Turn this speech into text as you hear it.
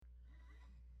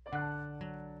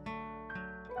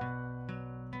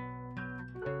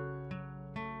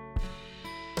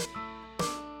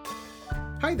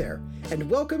Hi there, and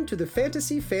welcome to the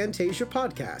Fantasy Fantasia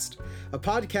podcast, a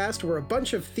podcast where a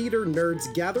bunch of theater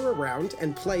nerds gather around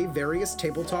and play various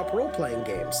tabletop role-playing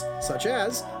games, such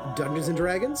as Dungeons &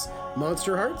 Dragons,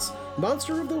 Monster Hearts,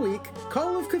 Monster of the Week,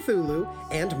 Call of Cthulhu,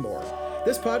 and more.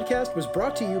 This podcast was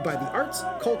brought to you by the Arts,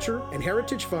 Culture, and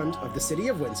Heritage Fund of the City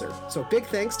of Windsor, so big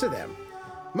thanks to them.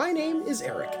 My name is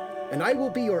Eric, and I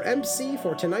will be your MC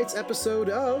for tonight's episode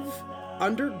of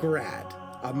Undergrad,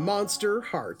 a Monster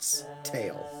Hearts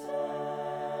tale.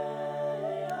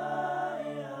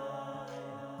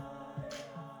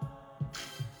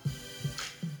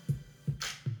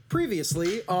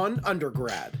 Previously on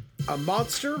Undergrad, a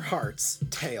Monster Hearts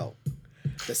tale.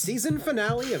 The season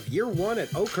finale of Year 1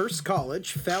 at Oakhurst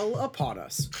College fell upon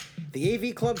us. The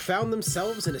AV Club found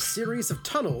themselves in a series of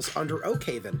tunnels under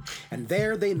Oakhaven, and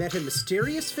there they met a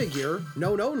mysterious figure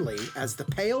known only as the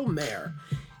Pale Mare.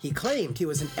 He claimed he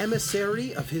was an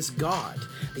emissary of his god,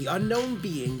 the unknown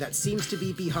being that seems to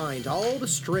be behind all the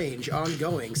strange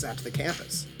ongoings at the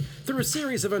campus. Through a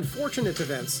series of unfortunate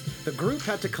events, the group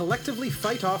had to collectively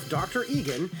fight off Dr.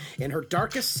 Egan in her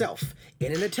darkest self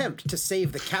in an attempt to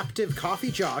save the captive Coffee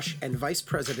Josh and Vice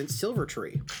President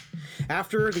Silvertree.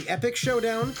 After the epic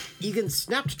showdown, Egan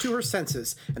snapped to her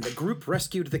senses and the group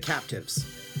rescued the captives.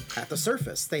 At the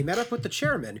surface, they met up with the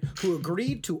chairman, who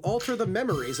agreed to alter the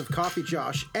memories of Coffee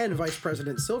Josh and Vice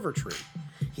President Silvertree.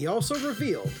 He also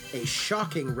revealed a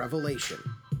shocking revelation.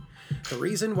 The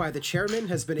reason why the chairman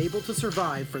has been able to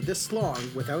survive for this long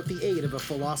without the aid of a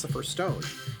Philosopher's Stone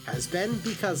has been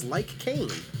because, like Cain,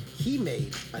 he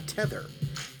made a tether,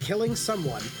 killing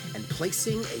someone and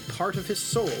placing a part of his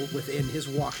soul within his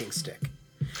walking stick.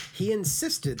 He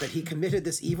insisted that he committed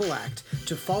this evil act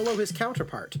to follow his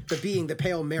counterpart, the being the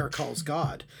Pale Mare calls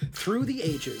God, through the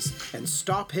ages and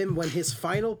stop him when his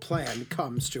final plan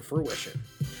comes to fruition.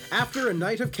 After a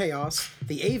night of chaos,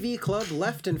 the AV Club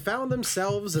left and found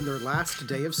themselves in their last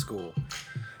day of school.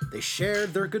 They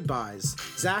shared their goodbyes,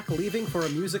 Zach leaving for a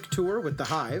music tour with the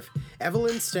Hive,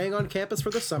 Evelyn staying on campus for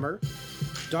the summer,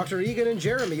 Dr. Egan and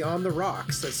Jeremy on the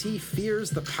rocks as he fears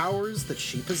the powers that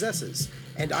she possesses,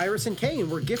 and Iris and Kane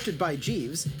were gifted by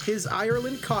Jeeves his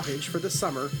Ireland cottage for the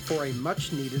summer for a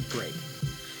much-needed break.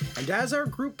 And as our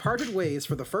group parted ways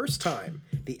for the first time,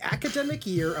 the academic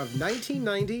year of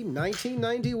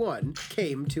 1990-1991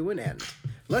 came to an end.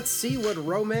 Let's see what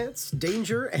romance,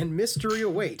 danger, and mystery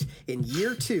await in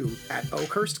Year 2 at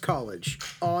Oakhurst College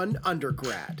on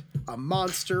Undergrad, a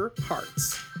Monster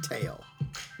Hearts tale.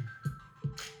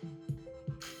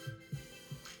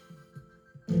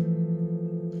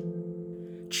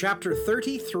 Chapter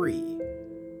 33,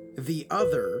 The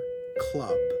Other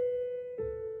Club.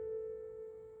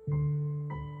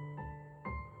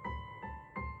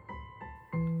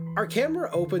 Our camera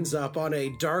opens up on a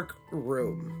dark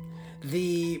room.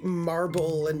 The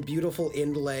marble and beautiful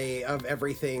inlay of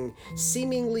everything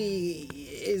seemingly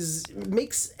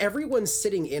makes everyone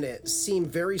sitting in it seem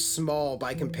very small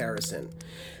by comparison.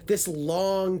 This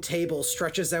long table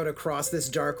stretches out across this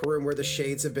dark room where the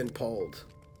shades have been pulled.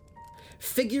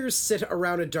 Figures sit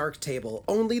around a dark table.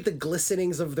 Only the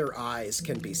glistenings of their eyes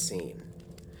can be seen.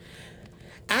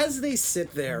 As they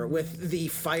sit there with the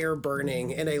fire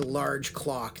burning and a large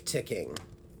clock ticking,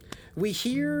 we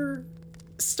hear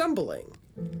stumbling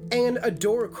and a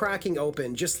door cracking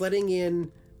open, just letting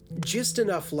in just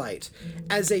enough light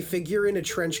as a figure in a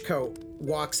trench coat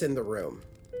walks in the room.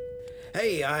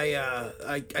 "Hey,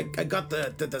 I got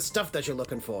the stuff that you're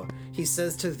looking for," he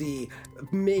says to the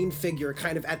main figure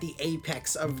kind of at the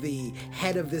apex of the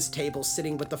head of this table,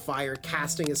 sitting with the fire,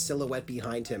 casting a silhouette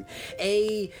behind him.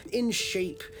 In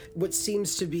shape, what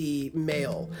seems to be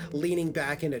male, leaning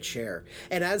back in a chair.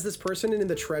 And as this person in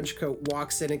the trench coat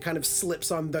walks in and kind of slips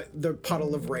on the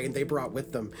puddle of rain they brought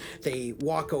with them, they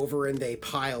walk over and they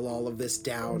pile all of this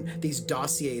down, these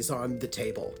dossiers on the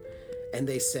table. And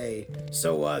they say,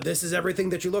 "So, this is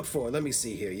everything that you look for. Let me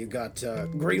see here. You got,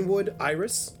 Greenwood,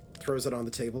 Iris," throws it on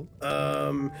the table.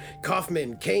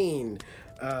 Kaufman, Kane,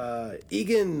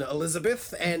 Egan,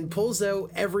 Elizabeth, and pulls out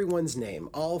everyone's name,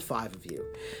 all 5 of you.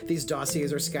 These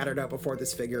dossiers are scattered out before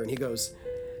this figure, and he goes,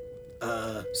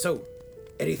 "So,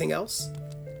 anything else?"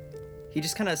 He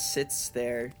just kind of sits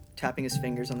there, tapping his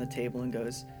fingers on the table and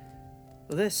goes,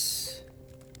 "Well, this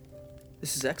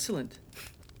is excellent.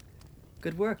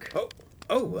 Good work."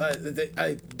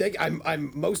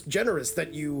 I'm most generous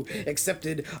that you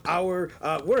accepted our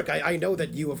work. I know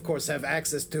that you, of course, have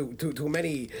access to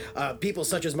many people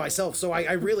such as myself, so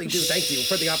I really do thank you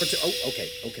for the opportunity. Oh,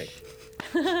 okay.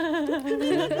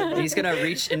 He's gonna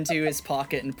reach into his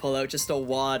pocket and pull out just a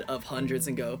wad of hundreds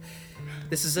and go,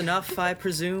 "This is enough, I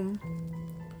presume?"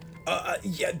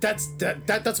 Yeah,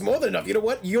 that's more than enough. You know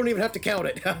what? You don't even have to count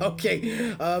it.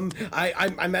 Okay.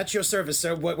 I'm at your service,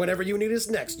 sir. Whenever you need us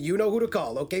next, you know who to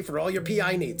call. Okay, for all your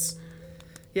PI needs.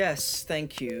 Yes,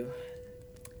 thank you.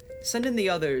 Send in the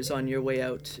others on your way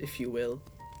out, if you will.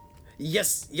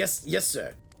 Yes,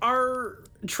 sir. Our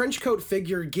trenchcoat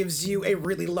figure gives you a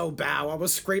really low bow,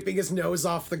 almost scraping his nose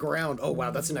off the ground. Oh wow,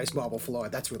 that's a nice marble floor.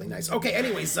 That's really nice. Okay,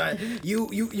 anyways,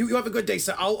 you have a good day,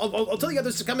 sir. I'll tell the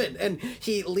others to come in. And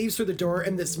he leaves through the door,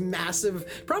 and this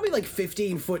massive, probably like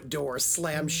 15-foot door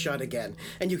slams shut again.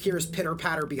 And you hear his pitter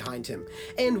patter behind him.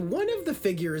 And one of the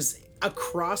figures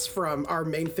across from our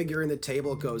main figure in the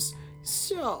table goes,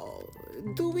 "So,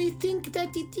 do we think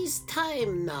that it is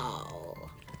time now?"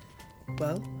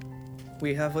 Well,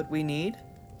 we have what we need.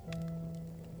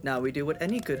 Now we do what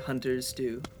any good hunters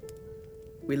do.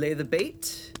 We lay the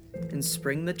bait and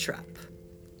spring the trap.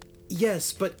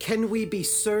 Yes, but can we be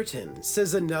certain,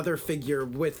 says another figure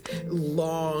with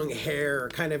long hair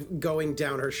kind of going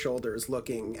down her shoulders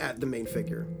looking at the main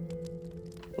figure.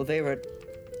 Well, they were at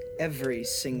every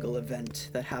single event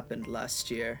that happened last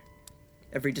year.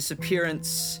 Every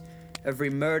disappearance,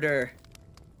 every murder.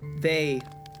 They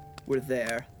were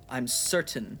there, I'm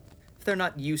certain. If they're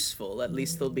not useful, at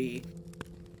least they'll be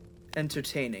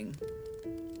entertaining.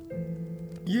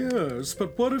 Yes,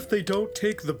 but what if they don't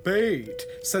take the bait?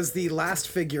 Says the last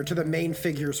figure to the main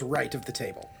figure's right of the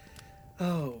table.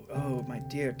 Oh, my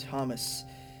dear Thomas.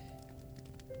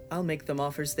 I'll make them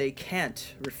offers they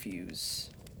can't refuse.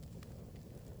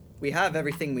 We have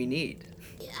everything we need.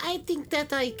 I think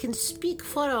that I can speak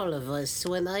for all of us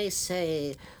when I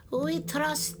say we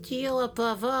trust you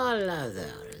above all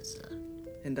others.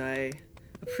 And I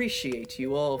appreciate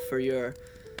you all for your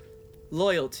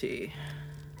loyalty.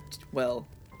 Well,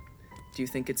 do you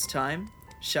think it's time?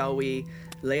 Shall we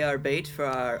lay our bait for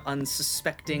our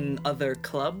unsuspecting other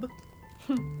club?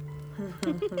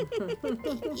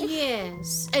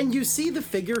 Yes. And you see the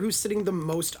figure who's sitting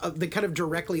the kind of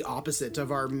directly opposite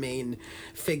of our main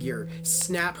figure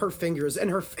snap her fingers, and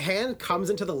her hand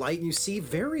comes into the light, and you see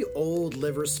very old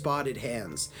liver-spotted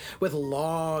hands with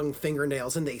long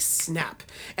fingernails, and they snap.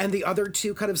 And the other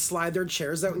two kind of slide their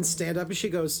chairs out and stand up, and she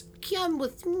goes, "Come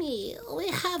with me. We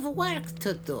have work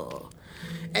to do."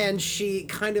 and she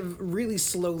kind of really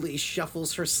slowly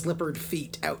shuffles her slippered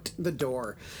feet out the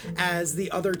door as the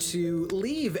other two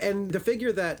leave. And the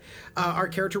figure that our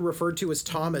character referred to as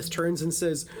Thomas turns and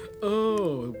says,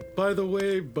 "Oh, by the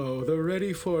way, Bo, they're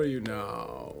ready for you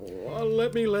now.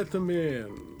 Let me let them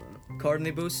in."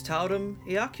 Cornibus taurum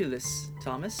eoculus,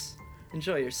 Thomas.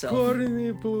 Enjoy yourself.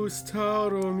 Cornibus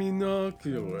taurum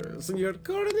inoculus. And you're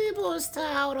Cornibus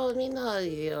taurum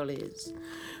inoculus.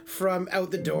 From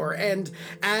out the door, and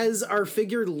as our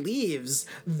figure leaves,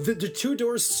 the two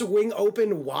doors swing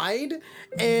open wide,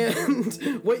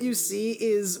 and what you see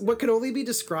is what can only be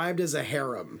described as a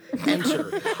harem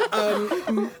enter.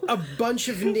 A bunch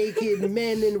of naked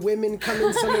men and women come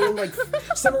in.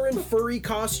 Some are in furry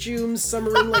costumes, some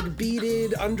are in like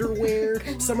beaded underwear,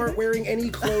 some aren't wearing any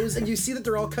clothes, and you see that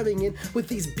they're all coming in with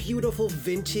these beautiful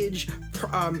vintage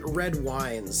red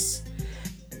wines.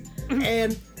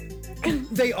 And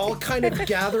they all kind of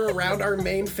gather around our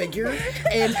main figure,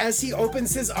 and as he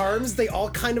opens his arms, they all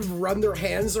kind of run their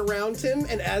hands around him,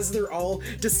 and as they're all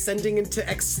descending into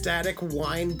ecstatic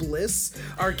wine bliss,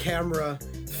 our camera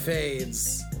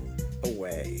fades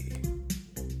away.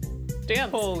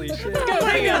 Damn. Holy shit. It's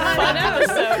gonna be a fun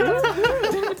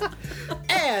episode.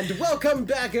 And welcome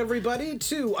back, everybody,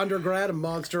 to Undergrad, A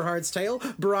Monster Heart's Tale,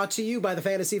 brought to you by the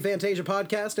Fantasy Fantasia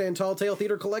Podcast and Tall Tale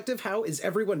Theater Collective. How is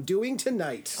everyone doing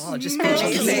tonight? Oh, just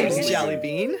amazing, Jelly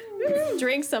Bean.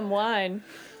 Drink some wine.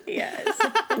 Yes.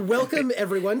 Welcome,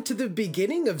 everyone, to the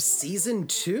beginning of Season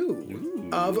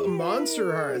 2 of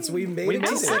Monster Hearts. We made it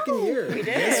to second year. We did.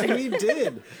 Yes, we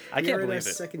did. I can't believe it.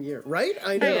 Second year, right?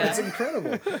 I know, it's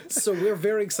incredible. So we're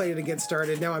very excited to get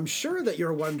started. Now, I'm sure that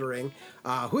you're wondering,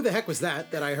 who the heck was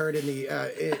that I heard in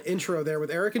the intro there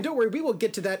with Eric? And don't worry, we will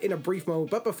get to that in a brief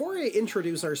moment. But before I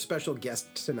introduce our special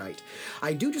guest tonight,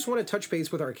 I do just want to touch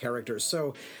base with our characters.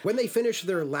 So when they finished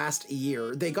their last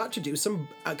year, they got to do some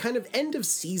kind of end of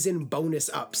season bonus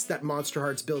ups that Monster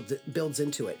Hearts builds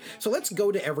into it. So let's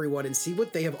go to everyone and see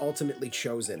what they have ultimately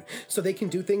chosen. So they can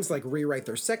do things like rewrite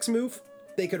their sex move.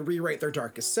 They could rewrite their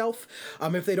darkest self.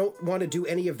 If they don't want to do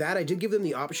any of that, I did give them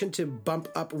the option to bump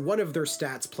up one of their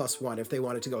stats +1 if they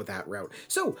wanted to go that route.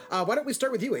 So why don't we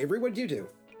start with you, Avery? What did you do?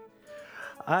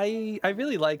 I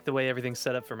really like the way everything's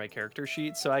set up for my character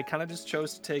sheet, so I kind of just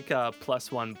chose to take a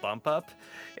 +1 bump up.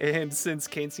 And since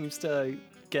Kane seems to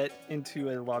get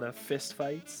into a lot of fist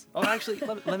fights. Oh, actually,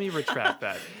 let me retract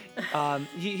that.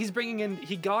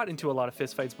 He got into a lot of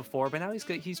fist fights before, but now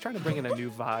he's trying to bring in a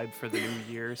new vibe for the new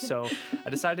year. So I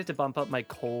decided to bump up my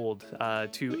cold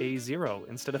to a 0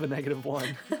 instead of a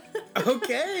 -1.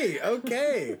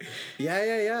 Okay.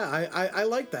 Yeah. I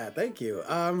like that. Thank you.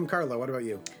 Carla, what about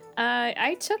you?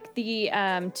 I took the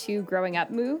 2 growing up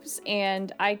moves,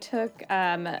 and I took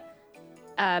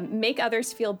make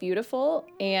others feel beautiful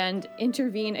and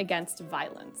intervene against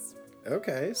violence.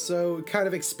 Okay, so kind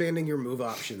of expanding your move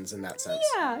options in that sense.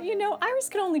 Yeah, Iris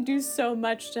can only do so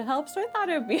much to help, so I thought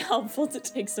it would be helpful to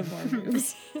take some more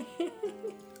moves.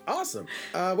 Awesome.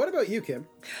 What about you, Kim?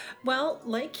 Well,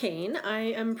 like Kane, I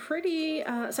am pretty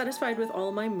satisfied with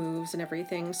all my moves and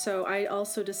everything, so I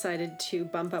also decided to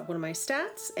bump up one of my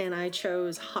stats, and I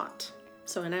chose hot.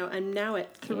 So I'm now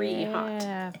at 3 hot.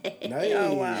 Nice.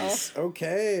 Oh, wow.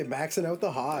 Okay, maxing out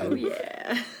the hot. Oh,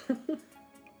 yeah.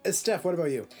 Steph, what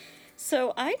about you?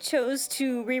 So I chose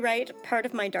to rewrite part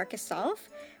of my darkest self.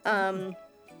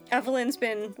 Evelyn's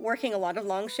been working a lot of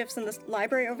long shifts in the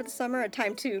library over the summer, a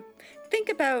time to think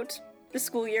about the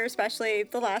school year, especially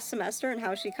the last semester, and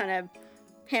how she kind of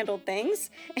handled things.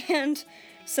 And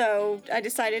so I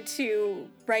decided to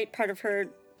rewrite part of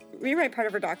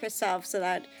her darkest self so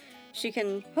that she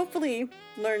can hopefully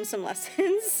learn some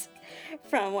lessons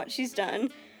from what she's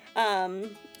done.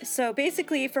 So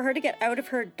basically, for her to get out of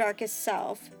her darkest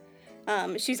self,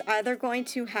 she's either going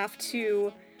to have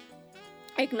to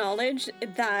acknowledge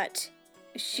that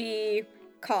she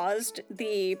caused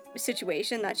the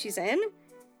situation that she's in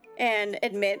and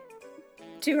admit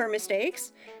to her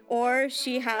mistakes, or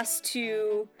she has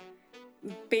to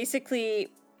basically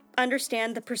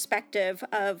understand the perspective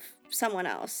of someone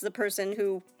else, the person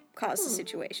who caused the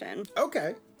situation.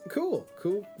 Okay, cool,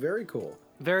 very cool.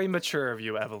 Very mature of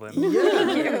you, Evelyn.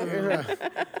 Yeah.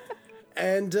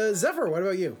 And Zephyr, what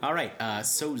about you? All right,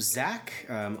 so Zach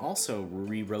also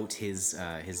rewrote his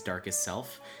darkest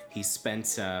self. He spent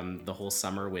the whole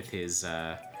summer with his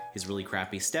really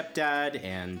crappy stepdad,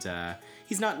 and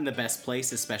he's not in the best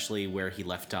place, especially where he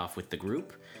left off with the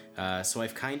group. So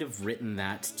I've kind of written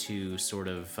that to sort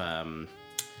of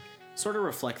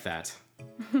reflect that.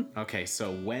 Okay,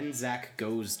 so when Zach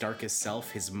goes darkest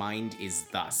self, his mind is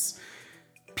thus.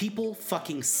 People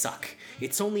fucking suck.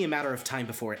 It's only a matter of time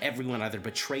before everyone either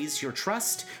betrays your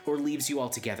trust or leaves you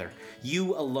altogether.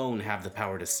 You alone have the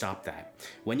power to stop that.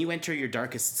 When you enter your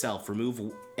darkest self, remove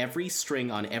every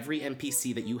string on every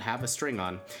NPC that you have a string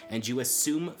on, and you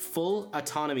assume full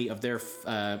autonomy of their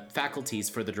faculties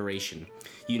for the duration.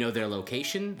 You know their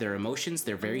location, their emotions,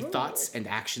 their very thoughts and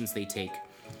actions they take.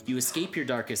 You escape your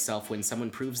darkest self when someone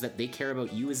proves that they care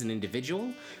about you as an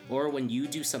individual, or when you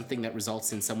do something that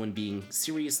results in someone being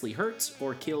seriously hurt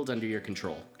or killed under your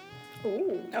control.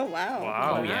 Ooh. Oh, wow.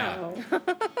 Wow. Oh, yeah.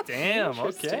 Damn,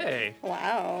 okay.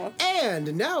 Wow.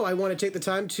 And now I want to take the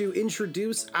time to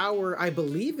introduce our, I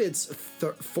believe it's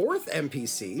 4th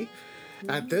NPC.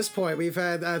 At this point, we've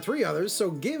had 3 others,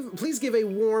 so please give a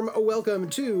warm welcome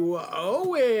to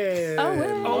Owen.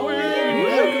 Welcome,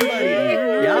 buddy.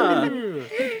 Yeah.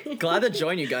 Glad to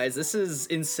join you guys. This is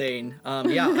insane.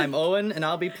 I'm Owen, and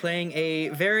I'll be playing a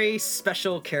very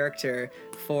special character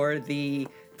for the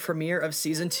premiere of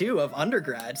season 2 of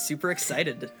Undergrad. Super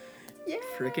excited. Yeah.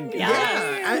 Freaking good.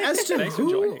 Yeah.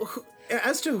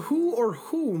 As to who or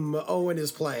whom Owen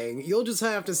is playing, you'll just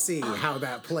have to see how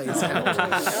that plays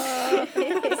out.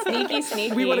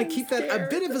 Sneaky. We want to keep that a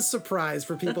bit of a surprise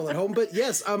for people at home. But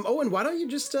yes, Owen, why don't you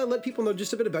just let people know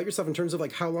just a bit about yourself in terms of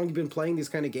like how long you've been playing these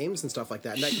kind of games and stuff like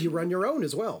that, and that you run your own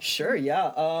as well. Sure,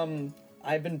 yeah.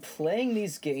 I've been playing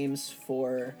these games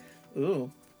for,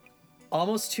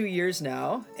 almost 2 years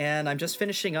now, and I'm just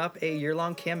finishing up a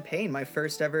year-long campaign, my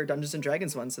first ever Dungeons &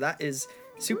 Dragons one, so that is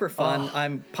super fun.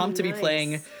 I'm pumped to be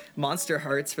playing Monster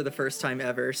Hearts for the first time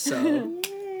ever, so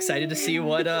excited to see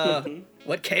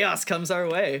what chaos comes our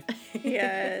way.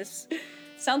 Yes.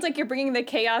 Sounds like you're bringing the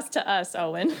chaos to us,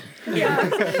 Owen. Yeah.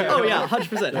 Oh yeah,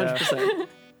 100%, 100%.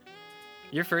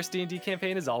 Your first D&D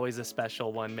campaign is always a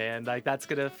special one, man. Like, that's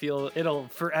gonna it'll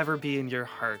forever be in your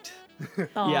heart.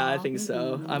 Yeah, I think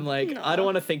so. I'm like, I don't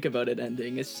want to think about it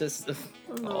ending. It's just,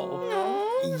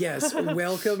 Yes,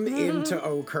 welcome into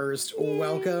Oakhurst.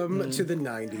 Welcome to the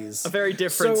 90s. a very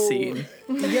different scene.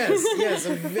 Yes,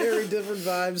 a very different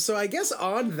vibe. So I guess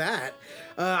on that,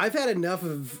 I've had enough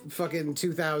of fucking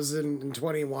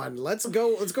 2021. Let's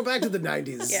go back to the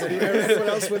 90s. Yeah. Anyone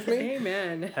else with me?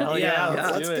 Amen. Hell yeah,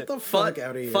 Let's do get it. the fuck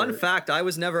out of here. Fun fact, I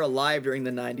was never alive during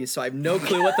the 90s, so I have no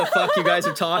clue what the fuck you guys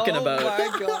are talking about. Oh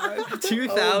my god.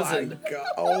 2000.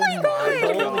 Oh my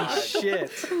god. Holy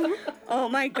shit. Oh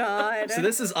my god. So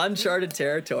this is uncharted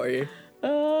territory.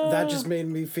 That just made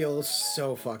me feel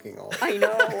so fucking old. I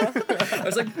know. I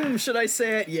was like, should I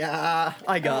say it? Yeah,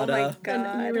 I Oh gotta. my And god.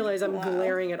 I realize I'm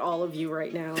glaring at all of you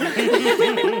right now.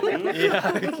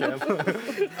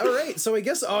 All right, so I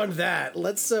guess on that,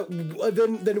 let's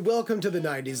then welcome to the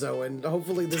 90s, Owen.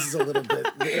 Hopefully this is a little bit.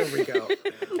 There we go.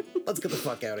 Let's get the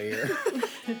fuck out of here.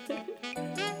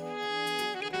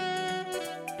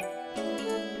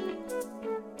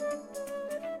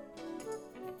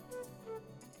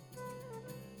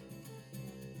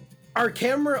 Our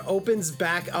camera opens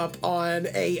back up on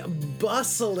a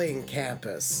bustling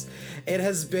campus. It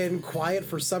has been quiet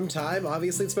for some time.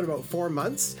 Obviously, it's been about 4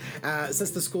 months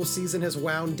since the school season has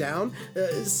wound down.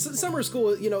 Summer school,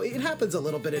 it happens a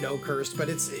little bit in Oakhurst, but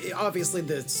it's obviously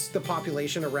the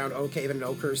population around Oak Haven and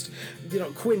Oakhurst,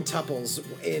 quintuples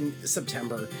in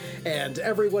September, and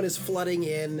everyone is flooding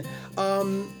in.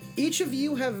 Each of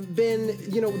you have been,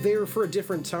 there for a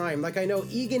different time. Like, I know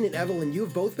Egan and Evelyn,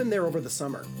 you've both been there over the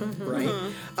summer, right?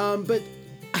 But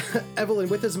Evelyn,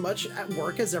 with as much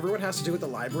work as everyone has to do at the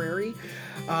library,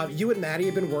 you and Maddie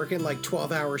have been working like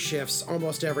 12-hour shifts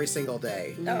almost every single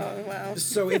day. Oh, wow.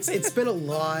 So it's been a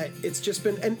lot. It's just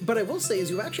been, but I will say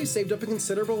is you've actually saved up a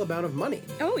considerable amount of money.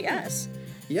 Oh, yes.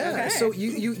 Yeah, Okay. so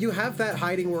you have that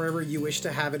hiding wherever you wish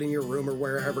to have it in your room or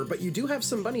wherever, but you do have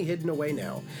some money hidden away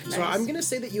now. So Nice. I'm gonna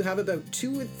say that you have about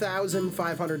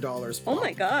 $2,500. Oh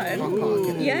my god.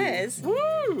 Pocketed. Yes.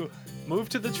 Woo! Move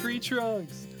to the tree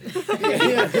trunks.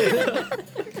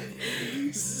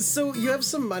 So you have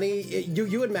some money.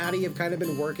 You and Maddie have kind of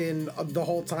been working the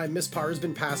whole time. Miss Parr's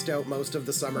been passed out most of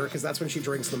the summer because that's when she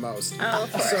drinks the most. Oh,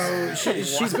 of course. So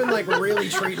she's been like really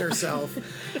treating herself.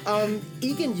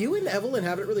 Egan, you and Evelyn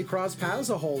haven't really crossed paths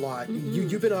a whole lot.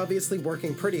 You've been obviously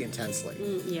working pretty intensely.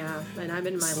 Yeah, and I'm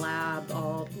in my lab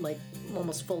all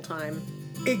almost full time.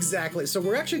 Exactly. So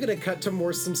we're actually going to cut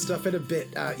to some stuff in a bit,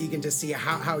 Egan, to see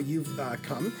how you've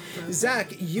come.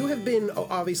 Zach, you have been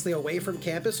obviously away from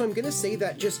campus, so I'm going to say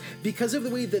that just because of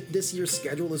the way that this year's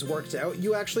schedule is worked out,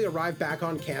 you actually arrived back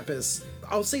on campus,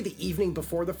 I'll say the evening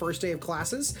before the first day of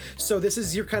classes. So this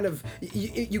is your kind of,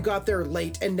 you got there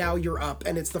late and now you're up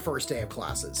and it's the first day of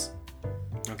classes.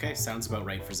 Okay, sounds about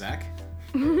right for Zach.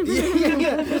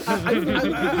 Yeah.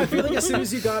 I feel like as soon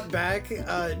as you got back,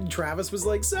 Travis was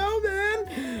like, "So,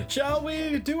 man, shall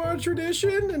we do our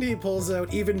tradition?" And he pulls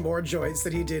out even more joints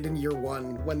than he did in year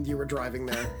one when you were driving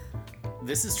there.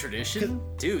 This is tradition?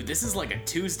 Dude, this is like a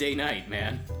Tuesday night,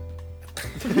 man.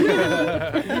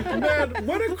 Man,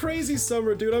 what a crazy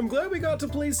summer, dude. I'm glad we got to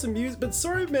play some music, but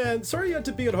sorry, man. Sorry you had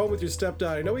to be at home with your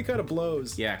stepdad. I know he kind of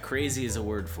blows. Yeah, crazy is a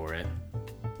word for it.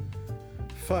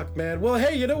 Fuck, man. Well,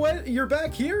 hey, you know what? You're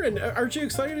back here, and aren't you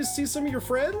excited to see some of your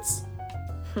friends?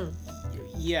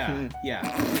 Yeah,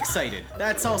 excited.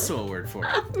 That's also a word for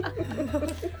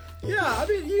it. Yeah, I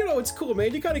mean, it's cool,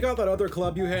 man. You kind of got that other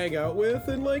club you hang out with,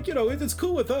 and it's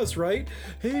cool with us, right?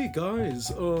 Hey, guys,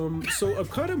 so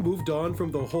I've kind of moved on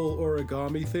from the whole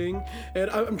origami thing, and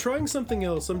I'm trying something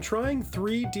else. I'm trying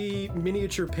 3D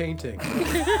miniature painting.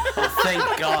 Oh,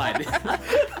 thank God.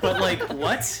 But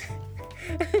what?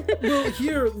 Well,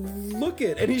 here, look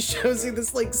it. And he shows you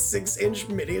this 6-inch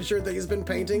miniature that he's been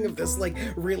painting of this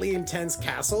really intense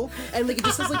castle, and it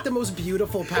just has the most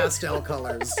beautiful pastel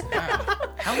colors. Wow.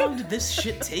 How long did this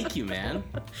shit take you, man?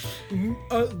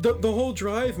 The whole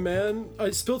drive, man. I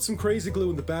spilled some crazy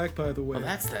glue in the back, by the way. Oh,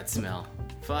 that's that smell.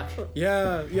 Fuck.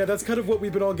 Yeah, that's kind of what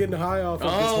we've been all getting high off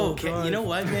of this whole Oh, okay. drive. You know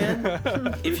what,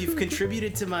 man? If you've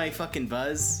contributed to my fucking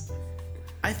buzz,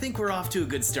 I think we're off to a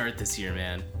good start this year,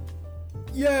 man.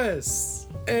 Yes.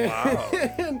 And, Wow.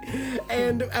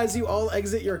 and as you all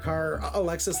exit your car,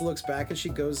 Alexis looks back and she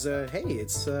goes, "Hey,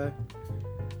 it's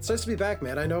nice to be back,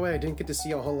 man. I know I didn't get to see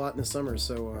you a whole lot in the summer,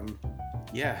 so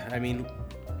Yeah, I mean,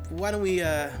 why don't we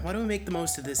make the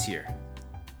most of this year?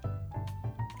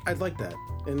 I'd like that.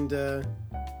 And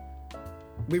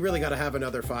we really got to have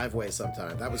another 5-way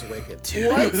sometime. That was wicked.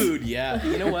 Dude, yeah.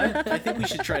 You know what? I think we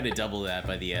should try to double that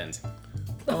by the end.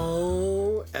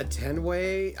 Oh, a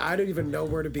 10-way? I don't even know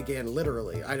where to begin.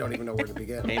 Literally, I don't even know where to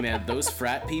begin. Hey, man, those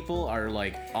frat people are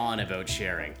on about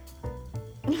sharing.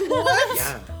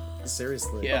 Yeah,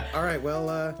 seriously. Yeah. All right,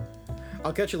 well,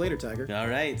 I'll catch you later, Tiger. All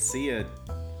right, see ya.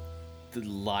 The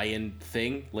lion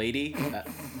thing, lady.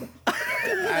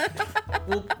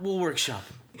 We'll workshop.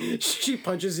 She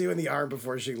punches you in the arm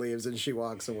before she leaves and she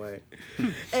walks away.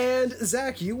 And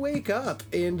Zach, you wake up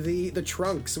in the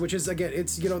trunks, which is, again,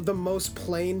 it's, the most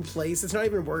plain place. It's not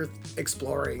even worth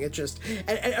exploring. It's just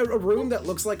a room that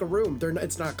looks like a room.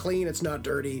 It's not clean. It's not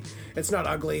dirty. It's not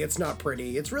ugly. It's not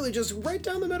pretty. It's really just right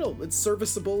down the middle. It's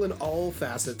serviceable in all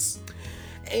facets.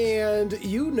 And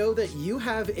you know that you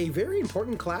have a very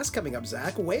important class coming up,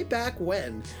 Zach. Way back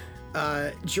when,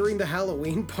 during the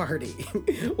Halloween party,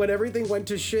 when everything went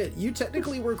to shit, you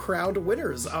technically were crowned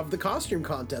winners of the costume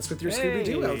contest with your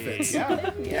Scooby-Doo outfits.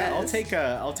 Yeah,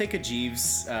 I'll take a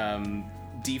Jeeves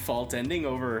default ending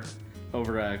over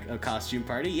a costume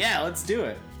party. Yeah, let's do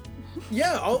it.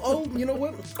 Yeah, I'll you know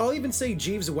what? I'll even say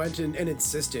Jeeves went and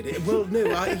insisted. Well,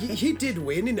 no, he did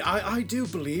win, and I do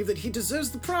believe that he deserves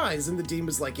the prize. And the dean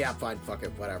was like, yeah, fine, fuck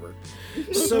it, whatever.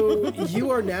 So you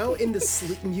are now in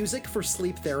the music for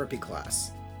sleep therapy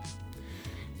class.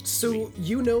 So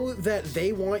you know that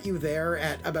they want you there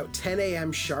at about 10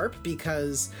 a.m. sharp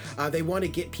because they want to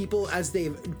get people as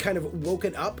they've kind of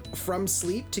woken up from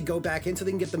sleep to go back in so they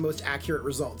can get the most accurate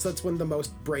results. That's when the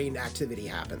most brain activity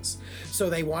happens. So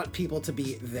they want people to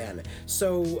be then.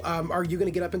 So are you going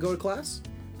to get up and go to class?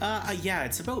 Yeah,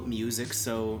 it's about music,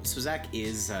 so Zach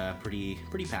is pretty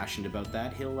passionate about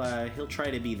that. He'll try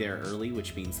to be there early,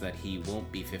 which means that he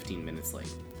won't be 15 minutes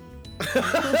late.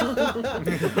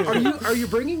 Are you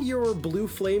bringing your blue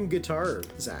flame guitar,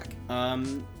 Zach?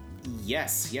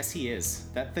 Yes, he is.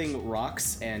 That thing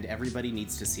rocks, and everybody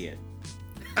needs to see it.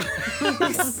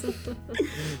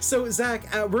 So,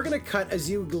 Zach, we're going to cut as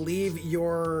you leave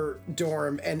your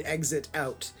dorm and exit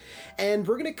out. And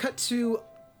we're going to cut to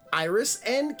Iris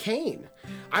and Kane.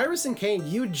 Iris and Kane,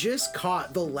 you just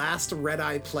caught the last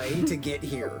red-eye plane to get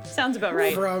here. Sounds about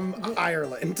right. From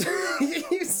Ireland.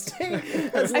 You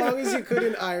stayed as long as you could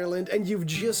in Ireland, and you've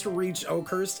just reached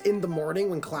Oakhurst in the morning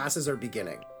when classes are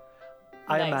beginning.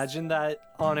 I Nice. imagine that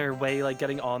on our way, like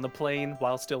getting on the plane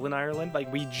while still in Ireland,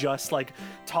 like we just like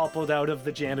toppled out of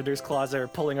the janitor's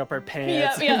closet, pulling up our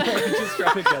pants, Yeah. and like, just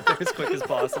trying to get there as quick as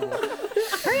possible.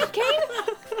 Hurry up,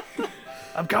 Kane!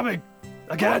 I'm coming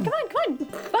again. Come on.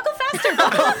 Buckle faster.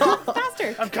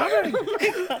 Faster. I'm coming.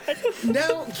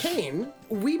 Now, Kane,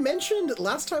 we mentioned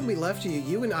last time we left you,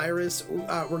 you and Iris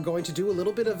were going to do a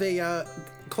little bit of a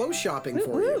clothes shopping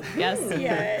for you. Yes.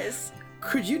 Yes.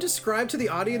 Could you describe to the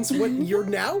audience what you're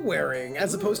now wearing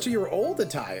as opposed to your old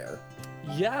attire?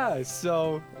 Yeah,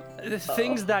 so the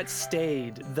things that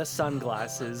stayed, the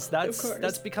sunglasses, course.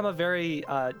 that's become a very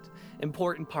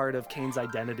important part of Kane's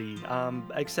identity.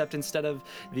 Except instead of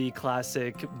the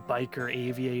classic biker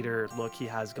aviator look he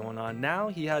has going on, now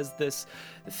he has this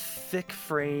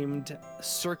thick-framed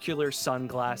circular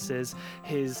sunglasses.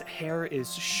 His hair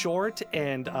is short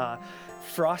and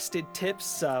frosted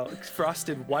tips,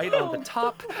 frosted white on the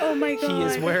top. Oh my god. He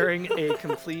is wearing a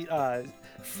complete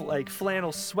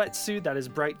flannel sweatsuit that is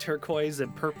bright turquoise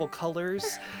and purple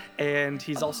colors, and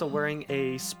he's also wearing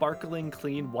a sparkling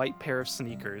clean white pair of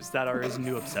sneakers that are his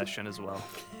new obsession as well.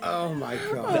 Oh my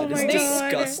god. That is my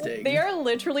God. disgusting. They are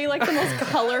literally like the most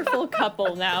colorful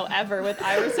couple now ever, with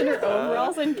Iris in her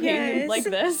overalls and Kane Yes. like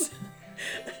this.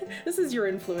 This is your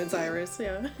influence, Iris.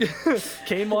 Yeah.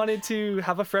 Kane wanted to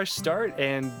have a fresh start,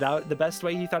 and the best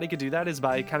way he thought he could do that is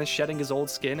by kind of shedding his old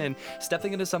skin and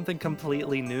stepping into something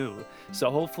completely new.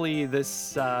 So hopefully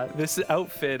this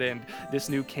outfit and this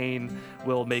new Kane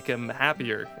will make him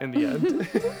happier in the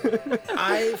end.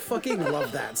 I fucking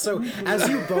love that. So as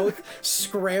you both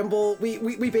scramble,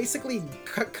 we basically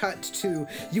cut to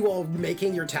you all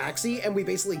making your taxi, and we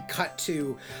basically cut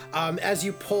to as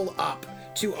you pull up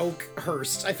to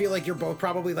Oakhurst. I feel like you're both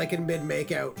probably like in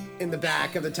mid-makeout in the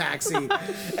back of the taxi.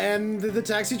 And the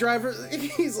taxi driver,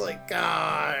 he's like,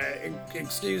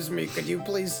 excuse me, could you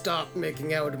please stop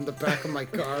making out in the back of my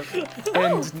car?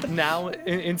 And now,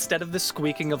 instead of the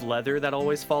squeaking of leather that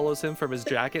always follows him from his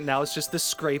jacket, now it's just the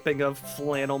scraping of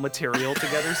flannel material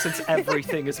together, since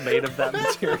everything is made of that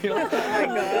material. Oh my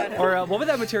god. Or what would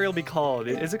that material be called?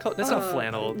 Is it called? That's not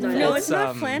flannel. No, it's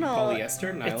not flannel.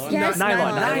 Polyester, nylon. Yes,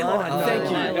 Nylon. nylon. Thank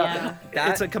you.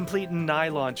 Yeah. It's a complete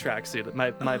nylon tracksuit.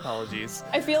 My apologies.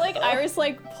 I feel like Iris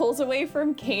like pulls away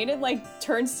from Kane and like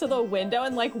turns to the window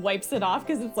and like wipes it off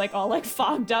because it's like all like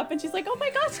fogged up, and she's like, "Oh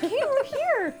my gosh, Kane, we're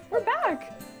here. We're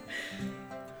back."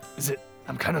 Is it?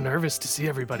 I'm kind of nervous to see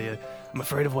everybody. I'm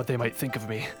afraid of what they might think of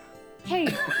me. Hey,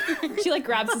 she like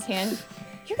grabs his hand.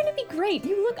 You're gonna be great.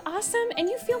 You look awesome, and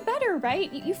you feel better,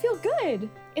 right? You feel good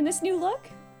in this new look.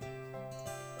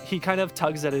 He kind of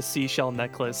tugs at his seashell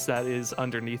necklace that is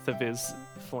underneath of his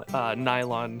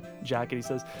nylon jacket. He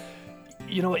says,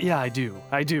 "You know what? Yeah, I do.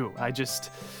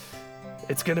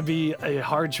 It's gonna be a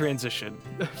hard transition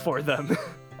for them,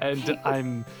 and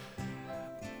I'm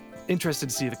interested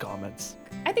to see the comments."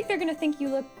 I think they're gonna think you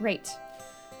look great.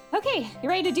 Okay, you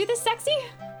ready to do this, sexy?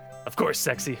 Of course,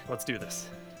 sexy. Let's do this.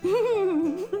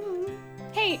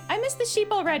 Hey, I missed the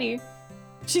sheep already,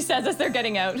 she says as they're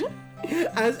getting out.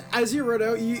 As you run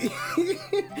out, you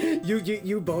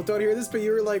both don't hear this, but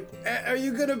you were like, "Are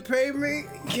you gonna pay me?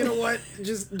 You know what?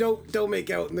 Just don't make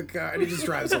out in the car." And he just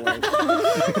drives away.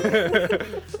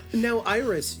 Now,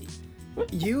 Iris,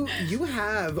 you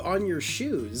have on your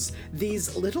shoes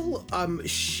these little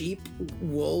sheep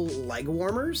wool leg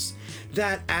warmers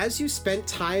that, as you spent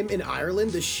time in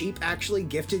Ireland, the sheep actually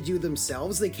gifted you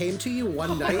themselves. They came to you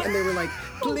one night and they were like,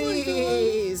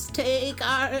 "Please take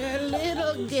our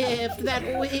little gift that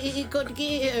we could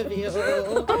give you.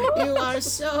 You are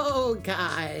so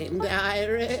kind,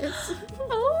 Iris."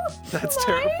 Oh, That's my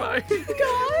terrifying.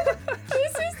 God,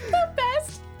 this is the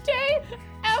best day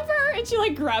ever. And she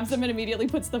like grabs them and immediately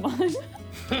puts them on.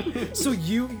 So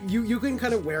you've been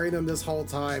kind of wearing them this whole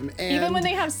time, and Even when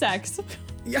they have sex.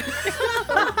 yeah.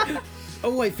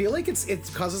 Oh, I feel like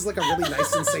it causes like a really nice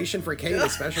sensation for Kate,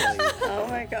 especially. Oh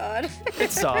my god.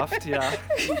 It's soft, yeah.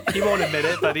 He won't admit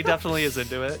it, but he definitely is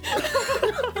into it.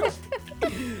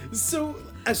 So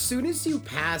as soon as you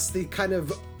pass the kind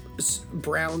of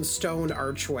brown stone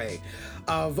archway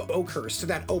of Oakhurst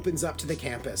that opens up to the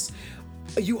campus,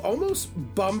 you almost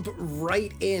bump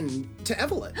right in to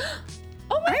Evelyn.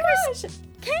 Oh my Iris! gosh.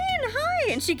 Kane,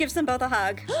 hi! And she gives them both a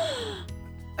hug.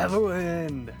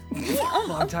 Evelyn!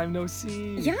 Long time no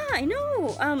see. Yeah, I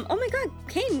know. Oh my god,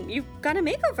 Kane, you got a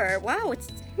makeover. Wow,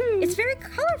 it's very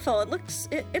colorful. It looks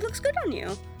good on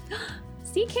you.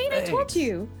 See, Kane, I told Thanks.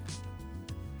 you.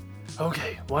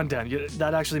 Okay, one down.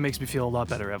 That actually makes me feel a lot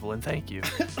better, Evelyn. Thank you.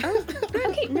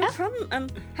 Okay, no problem.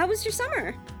 How was your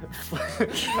summer?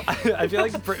 I feel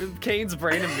like Kane's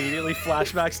brain immediately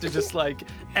flashbacks to just like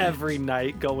every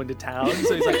night going to town.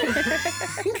 So he's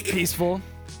like, peaceful,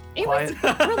 It quiet.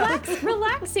 was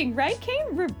relaxing, right,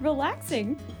 Kane?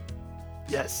 Relaxing.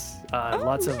 Yes. Oh,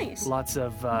 lots nice.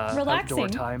 of Relaxing. outdoor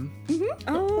time.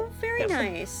 Oh, very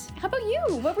nice. How about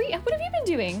you? What have you been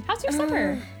doing? How's your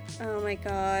summer? Oh my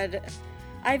god.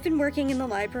 I've been working in the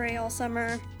library all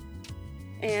summer,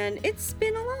 and it's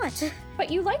been a lot. But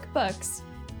you like books.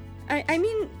 I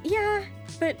mean, yeah,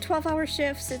 but 12-hour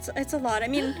shifts, it's a lot. I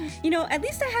mean, at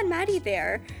least I had Maddie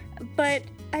there, but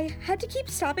I had to keep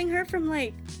stopping her from,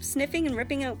 like, sniffing and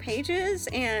ripping out pages,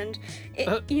 and,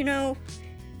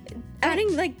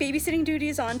 adding, like, babysitting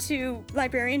duties onto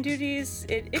librarian duties,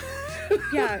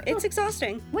 yeah, it's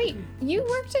exhausting. Wait, you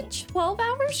worked a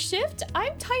 12-hour shift?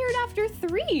 I'm tired after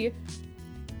 3.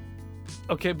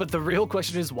 Okay, but the real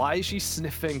question is, why is she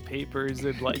sniffing papers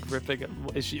and like ripping?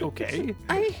 Is she okay?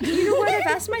 You know what? I've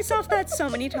asked myself that so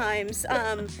many times,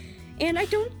 and I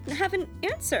don't have an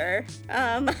answer.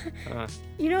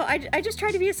 I just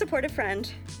try to be a supportive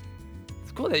friend.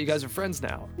 It's cool that you guys are friends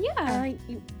now. Yeah.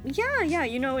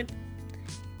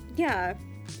 Yeah.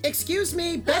 "Excuse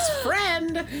me, best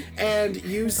friend!" And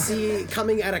you see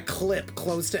coming at a clip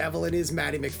close to Evelyn is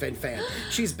Maddie McFinfan.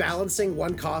 She's balancing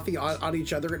one coffee on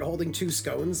each other and holding 2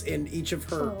 scones in each of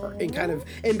her,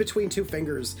 in between 2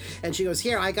 fingers. And she goes,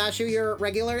 "Here, I got you your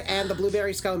regular and the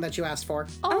blueberry scone that you asked for."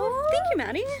 Oh, thank you,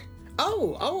 Maddie.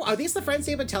 Oh, are these the friends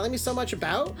you've been telling me so much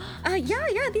about?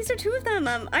 Yeah, these are 2 of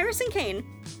them, Iris and Kane.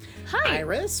 Hi.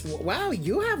 Iris, wow,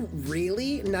 you have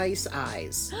really nice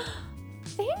eyes.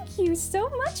 Thank you so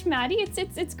much, Maddie.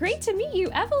 It's great to meet you.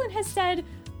 Evelyn has said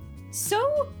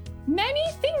so many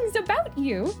things about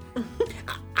you.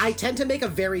 I tend to make a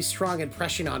very strong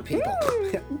impression on people.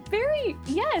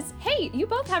 Yes. Hey, you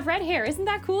both have red hair. Isn't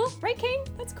that cool? Right, Kane?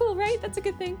 That's cool, right? That's a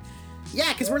good thing.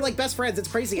 Yeah, because we're like best friends. It's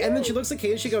crazy. And then she looks at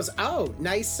Kate and she goes, "Oh,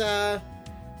 nice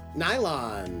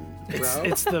nylon, bro."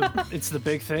 It's the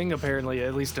big thing apparently,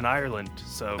 at least in Ireland.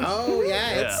 So. Oh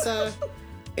yeah,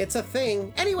 it's a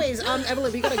thing. Anyways,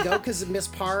 Evelyn, we gotta go because Miss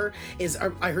Parr is.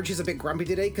 I heard she's a bit grumpy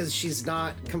today because she's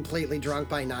not completely drunk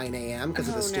by 9 a.m. because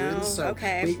of the students. So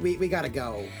okay. we gotta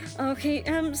go. Okay,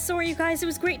 sorry you guys, it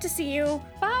was great to see you.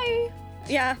 Bye.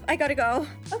 Yeah, I gotta go.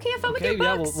 Okay, have fun with Okay, your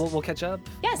yeah, books. we'll catch up.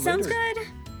 Yeah, Sounds later. good.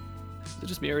 Is it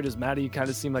just me or does Maddie kind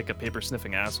of seem like a paper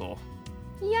sniffing asshole?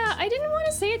 Yeah, I didn't want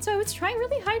to say it, so I was trying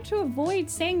really hard to avoid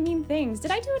saying mean things.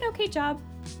 Did I do an okay job?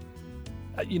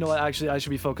 You know what? Actually, I should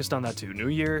be focused on that too. New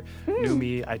year, new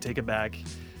me. I take it back.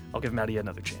 I'll give Maddie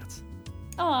another chance.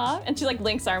 Aw, and she like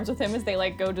links arms with him as they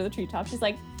like go to the treetop. She's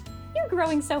like, "You're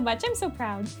growing so much. I'm so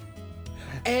proud."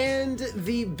 And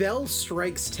the bell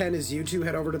strikes 10 as you 2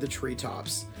 head over to the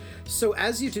treetops. So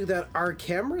as you do that, our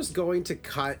camera's going to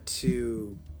cut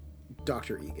to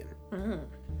Dr. Egan.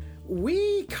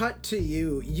 We cut to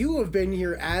you. You have been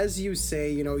here, as you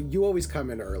say, you always come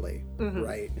in early,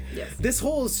 right? Yes. This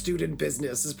whole student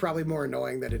business is probably more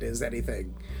annoying than it is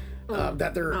anything.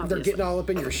 That they're getting all up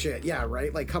in your shit. Yeah,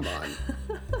 right? Like, come on.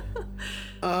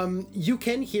 You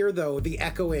can hear, though, the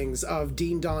echoings of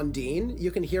Dean Don Dean.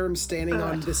 You can hear him standing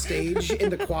on the stage in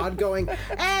the quad going,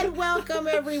 "And welcome,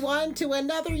 everyone, to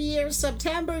another year,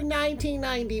 September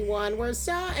 1991.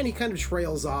 And he kind of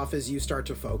trails off as you start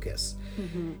to focus.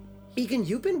 Egan,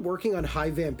 you've been working on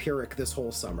High Vampiric this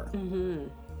whole summer.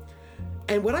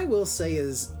 And what I will say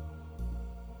is,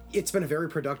 it's been a very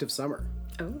productive summer.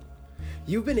 Oh.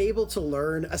 You've been able to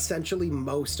learn essentially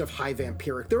most of High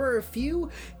Vampiric. There are a few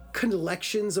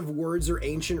collections of words or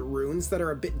ancient runes that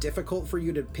are a bit difficult for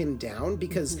you to pin down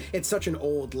because it's such an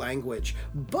old language.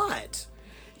 But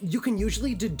you can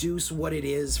usually deduce what it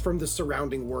is from the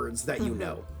surrounding words that you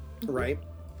know, right?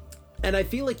 And I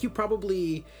feel like you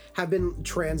probably have been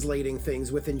translating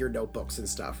things within your notebooks and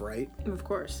stuff, right? Of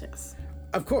course, yes.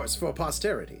 Of course, for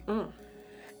posterity.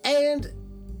 And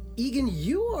Egan,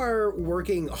 you are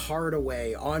working hard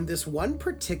away on this one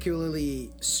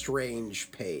particularly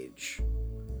strange page.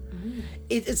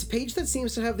 It's a page that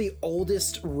seems to have the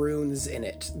oldest runes in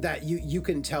it that you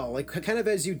can tell. Like, kind of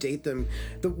as you date them,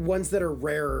 the ones that are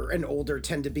rarer and older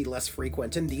tend to be less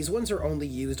frequent, and these ones are only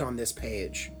used on this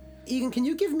page. Egan, can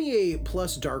you give me a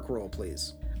plus dark roll,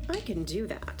 please? I can do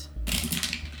that.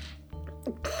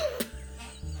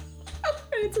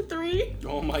 It's a 3.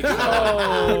 Oh my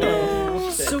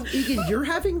god. So, Egan, you're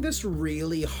having this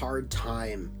really hard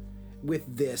time with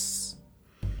this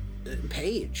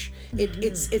page.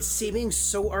 It's seeming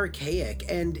so archaic,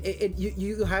 and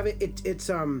you have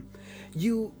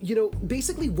you know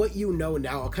basically what you know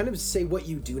now. I'll kind of say what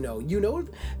you do know. You know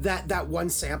that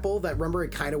one sample that, remember,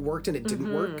 it kind of worked and it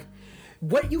didn't work.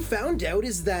 What you found out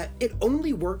is that it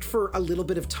only worked for a little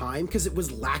bit of time because it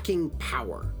was lacking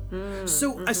power.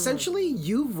 So essentially,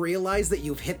 you've realized that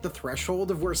you've hit the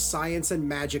threshold of where science and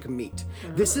magic meet.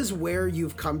 This is where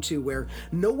you've come to where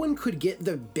no one could get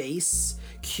the base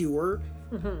cure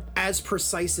as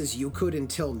precise as you could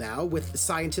until now with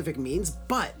scientific means,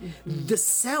 but the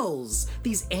cells,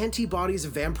 these antibodies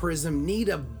of vampirism, need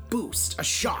a boost, a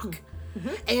shock.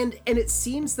 And it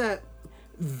seems that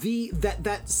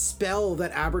that spell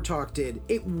that Abertalk did,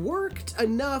 it worked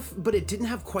enough, but it didn't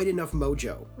have quite enough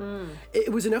mojo.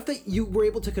 It was enough that you were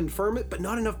able to confirm it, but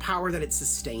not enough power that it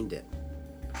sustained it.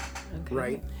 Okay.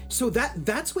 Right? So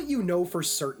that's what you know for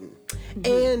certain.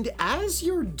 And as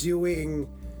you're doing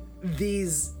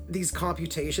these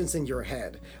computations in your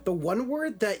head, the one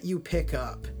word that you pick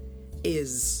up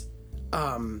is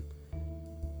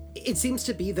it seems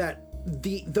to be that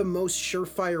the most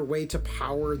surefire way to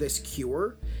power this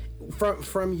cure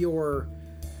from your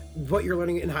what you're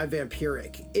learning in High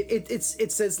Vampiric.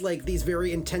 It says like these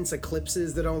very intense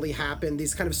eclipses that only happen,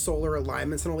 these kind of solar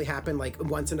alignments that only happen like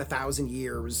once in 1,000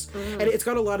 years. And it's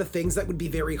got a lot of things that would be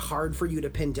very hard for you to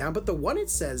pin down, but the one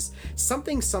it says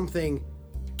something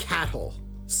cattle,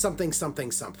 something.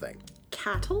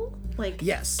 Cattle? Like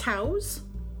yes. Cows?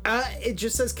 It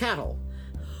just says cattle.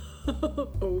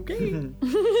 Okay.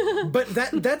 But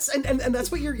that's and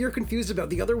that's what you're confused about.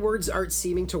 The other words aren't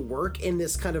seeming to work in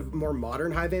this kind of more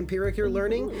modern High Vampiric you're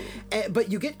learning.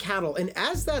 But you get cattle, and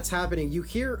as that's happening, you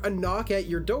hear a knock at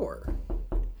your door.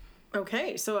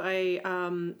 Okay, so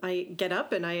I get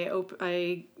up and I open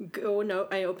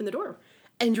the door.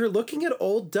 And you're looking at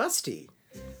old Dusty.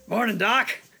 Morning, Doc.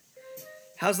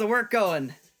 How's the work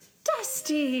going?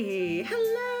 Dusty,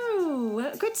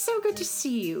 hello. So good to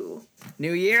see you.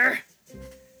 New year?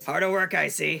 Hard at work, I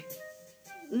see.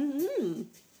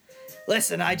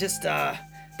 Listen, I just thought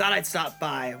I'd stop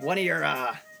by. One of your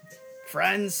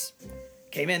friends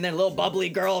came in there, little bubbly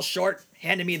girl, short,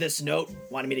 handed me this note,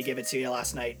 wanted me to give it to you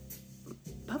last night.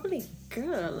 Bubbly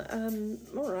girl.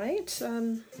 All right.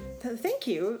 Thank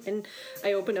you. And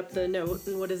I open up the note,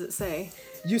 and what does it say?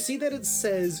 You see that it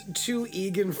says, "To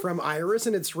Egan from Iris,"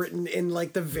 and it's written in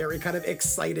like the very kind of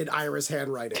excited Iris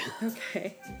handwriting.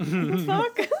 Okay.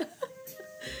 Fuck.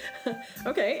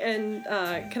 Okay, and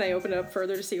can I open it up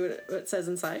further to see what it says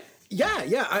inside?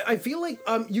 Yeah. I feel like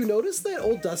you notice that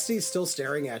old Dusty's still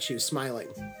staring at you, smiling.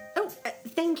 Oh,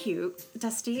 thank you,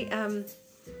 Dusty.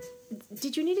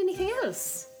 Did you need anything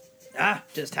else?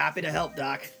 Just happy to help,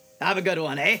 Doc. Have a good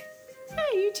one, eh?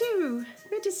 Hey, you too.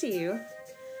 Good to see you.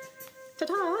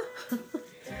 Ta-ta.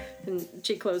 And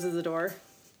she closes the door.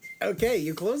 Okay,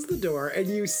 you close the door, and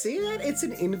you see that it's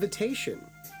an invitation.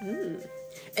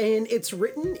 And it's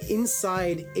written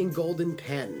inside in golden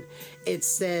pen. It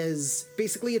says,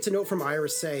 basically it's a note from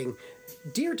Iris saying,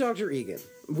 "Dear Dr. Egan,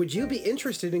 would you be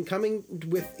interested in coming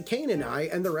with Kane and I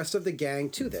and the rest of the gang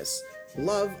to this?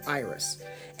 Love, Iris."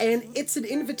 And it's an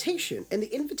invitation, and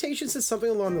the invitation says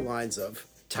something along the lines of,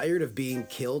 "Tired of being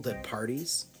killed at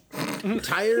parties?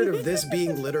 Tired of this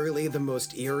being literally the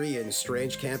most eerie and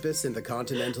strange campus in the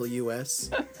continental US?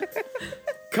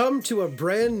 Come to a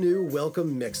brand new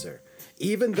Welcome Mixer.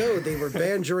 Even though they were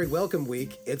banned during Welcome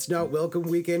Week, it's not Welcome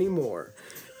Week anymore.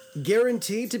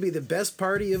 Guaranteed to be the best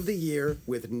party of the year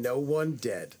with no one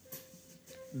dead.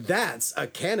 That's a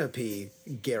canopy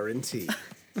guarantee.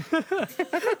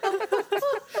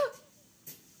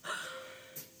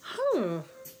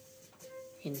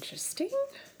 Interesting.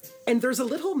 And there's a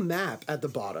little map at the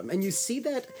bottom, and you see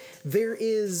that there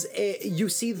is you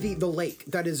see the lake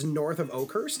that is north of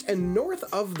Oakhurst, and north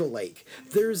of the lake,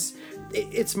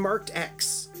 it's marked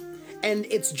X. And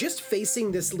it's just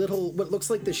facing this little, what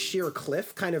looks like this sheer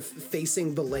cliff, kind of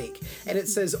facing the lake. And it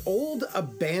says, old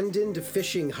abandoned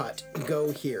fishing hut,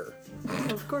 go here.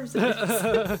 Of course it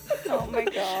is. Oh my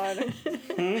god.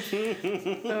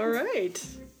 All right.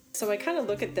 So I kind of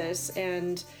look at this,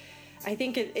 and I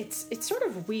think it's sort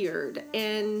of weird.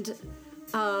 And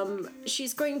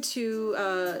she's going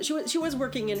to she was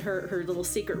working in her little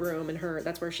secret room, and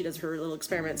that's where she does her little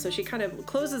experiments. So she kind of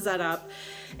closes that up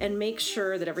and makes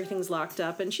sure that everything's locked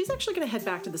up, and she's actually going to head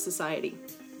back to the society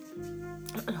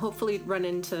and hopefully run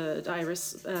into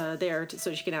Iris there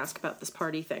so she can ask about this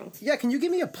party thing. Yeah, can you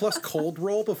give me a plus cold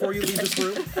roll before you leave this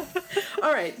room?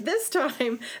 All right, this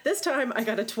time I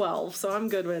got a 12, so I'm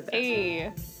good with it.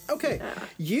 Hey. Okay,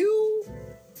 you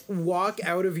walk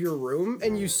out of your room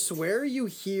and you swear you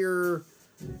hear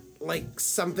like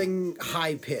something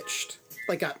high pitched,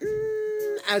 like a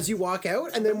as you walk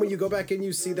out, and then when you go back in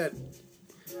you see that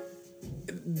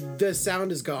the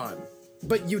sound is gone,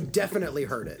 but you definitely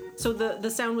heard it. So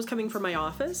the sound was coming from my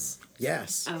office?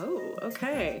 Yes. Oh,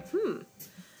 okay.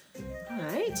 All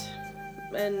right.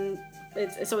 And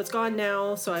it's gone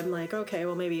now, so I'm like, okay,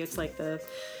 well maybe it's like the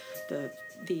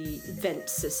vent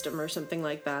system or something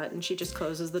like that, and she just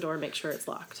closes the door and makes sure it's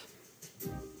locked.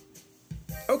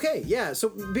 Okay, yeah. So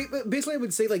basically, I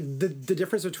would say like the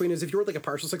difference between is if you were like a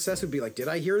partial success, would be like, did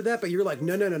I hear that? But you're like,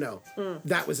 no,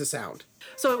 that was a sound.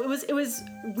 So it was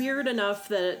weird enough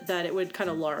that it would kind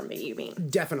of alarm me. You mean?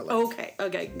 Definitely.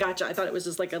 Okay, gotcha. I thought it was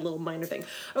just like a little minor thing.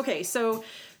 Okay, so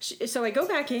I go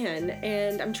back in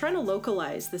and I'm trying to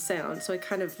localize the sound. So I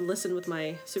kind of listen with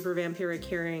my super vampiric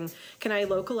hearing. Can I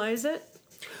localize it?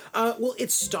 Well,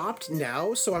 it's stopped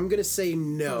now, so I'm gonna say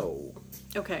no.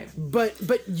 Okay. But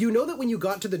you know that when you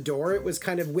got to the door, it was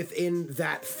kind of within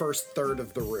that first third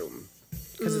of the room,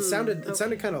 because it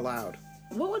sounded kind of loud.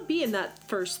 What would be in that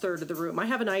first third of the room? I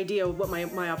have an idea of what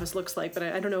my office looks like, but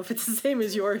I don't know if it's the same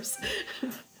as yours.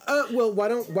 Well, why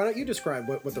don't you describe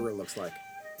what the room looks like?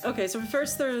 Okay, so the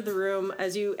first third of the room,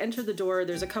 as you enter the door,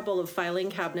 there's a couple of filing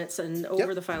cabinets, and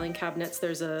over the filing cabinets,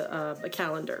 there's a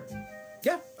calendar.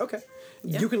 Yeah. Okay.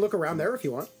 Yeah. You can look around there if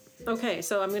you want. Okay,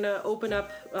 so I'm gonna open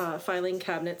up filing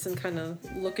cabinets and kind of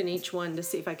look in each one to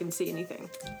see if I can see anything.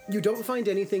 You don't find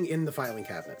anything in the filing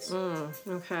cabinets.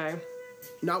 Okay.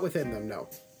 Not within them, no.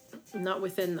 Not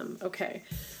within them. Okay.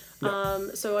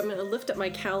 No. So I'm gonna lift up my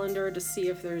calendar to see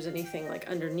if there's anything like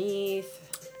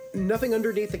underneath. Nothing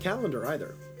underneath the calendar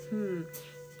either.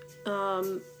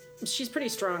 She's pretty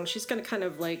strong. She's gonna kind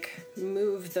of like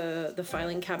move the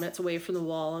filing cabinets away from the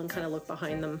wall and kind of look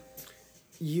behind them.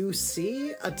 You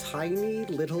see a tiny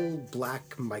little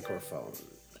black microphone.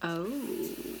 Oh.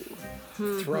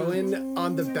 Thrown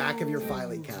on the back of your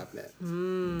filing cabinet.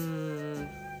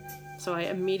 So I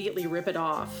immediately rip it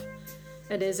off.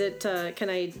 And is it,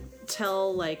 can I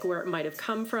tell like where it might have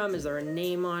come from? Is there a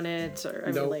name on it? Or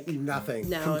I No, mean, like, nothing.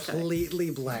 No,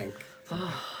 Completely blank.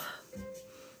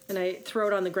 And I throw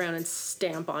it on the ground and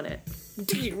stamp on it.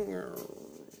 It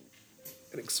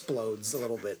explodes a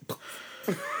little bit.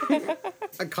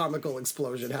 A comical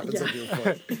explosion happens under your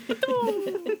foot.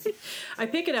 I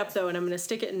pick it up though, and I'm going to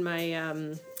stick it in my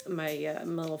my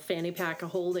little fanny pack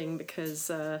of holding because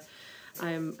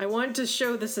I want to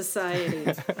show the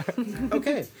society.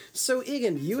 Okay, so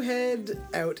Egan, you head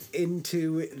out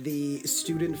into the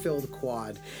student-filled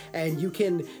quad, and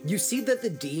you see that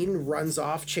the dean runs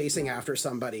off chasing after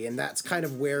somebody, and that's kind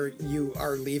of where you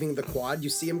are leaving the quad. You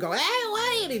see him go, "Hey,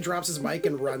 wait!" and he drops his mic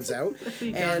and runs out.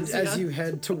 As you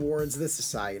head towards the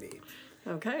society.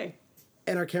 Okay.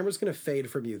 And our camera's going to fade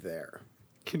from you there.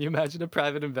 Can you imagine a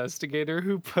private investigator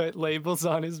who put labels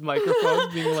on his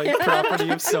microphones being like, property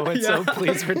of so-and-so,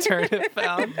 please return if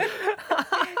found?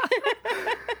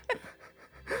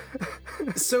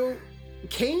 So,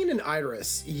 Kane and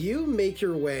Iris, you make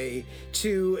your way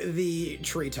to the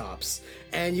treetops,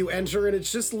 and you enter, and it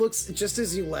just looks just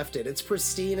as you left it. It's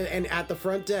pristine, and at the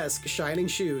front desk, shining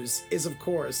shoes, is of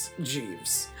course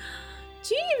Jeeves.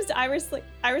 Jeeves!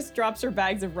 Iris drops her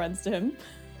bags and runs to him.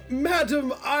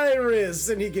 Madam Iris!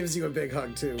 And he gives you a big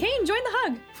hug, too. Kane, join the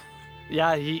hug.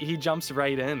 Yeah, he jumps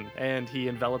right in and he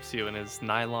envelops you in his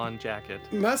nylon jacket.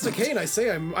 Master Kane, I say,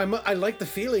 I like the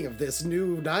feeling of this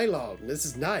new nylon. This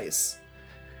is nice.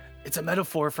 It's a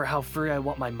metaphor for how free I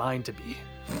want my mind to be.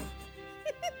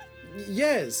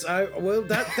 Yes, well,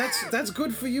 that's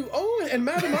good for you. Oh, and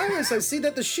Madam Iris, I see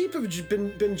that the sheep have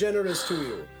been generous to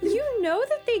you. You know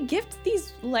that they gift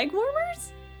these leg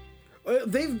warmers?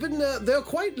 They're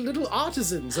quite little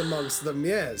artisans amongst them,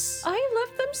 yes. I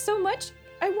love them so much.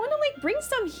 I want to bring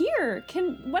some here.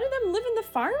 Can one of them live in the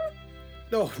farm?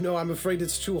 Oh, no, I'm afraid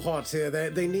it's too hot here.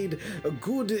 They need a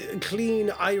good,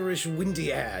 clean, Irish,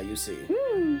 windy air, you see.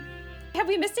 Have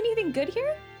we missed anything good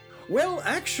here? Well,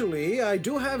 actually, I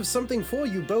do have something for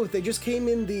you both. They just came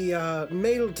in the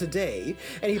mail today,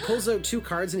 and he pulls out 2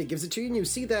 cards and he gives it to you, and you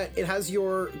see that it has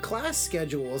your class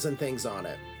schedules and things on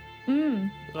it.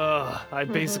 Ugh, I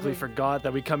basically forgot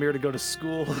that we come here to go to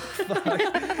school.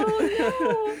 Oh,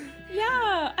 no.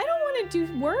 Yeah, I don't want to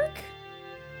do work.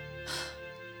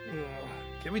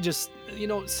 Can we just,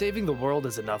 saving the world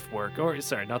is enough work. Or,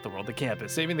 sorry, not the world, the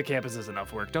campus. Saving the campus is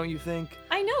enough work, don't you think?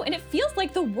 I know, and it feels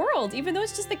like the world, even though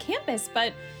it's just the campus,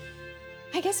 but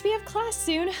I guess we have class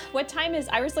soon. What time is,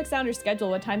 Iris looks down her schedule,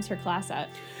 what time's her class at?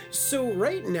 So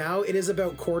right now, it is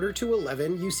about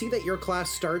 11:45. You see that your class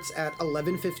starts at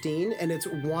 11:15, and it's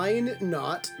Wine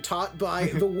Not, taught by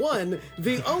the one,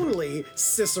 the only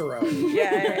Cicero.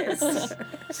 Yes.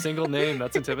 Single name,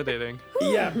 that's intimidating.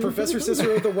 Yeah, Professor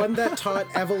Cicero, the one that taught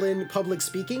Evelyn public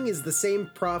speaking, is the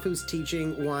same prof who's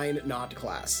teaching Wine Not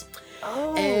class.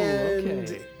 Oh, and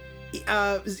okay.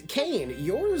 Kane,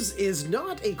 yours is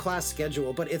not a class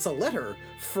schedule, but it's a letter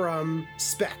from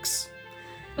Specs.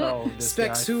 Oh, this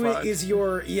Specs, guy, who fuck. is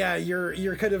your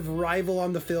kind of rival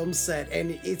on the film set,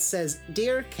 and it says,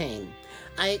 Dear Kane,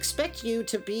 I expect you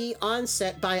to be on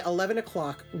set by 11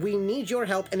 o'clock. We need your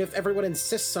help, and if everyone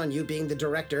insists on you being the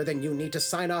director, then you need to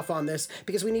sign off on this,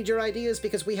 because we need your ideas,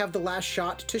 because we have the last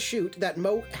shot to shoot that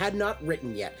Mo had not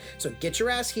written yet. So get your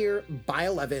ass here by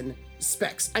 11.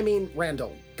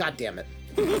 Randall. God damn it.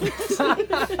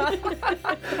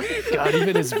 God,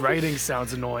 even his writing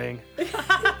sounds annoying.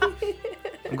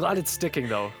 I'm glad it's sticking,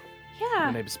 though. Yeah.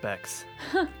 My name's Specs.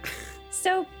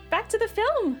 So, back to the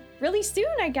film. Really soon,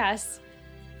 I guess.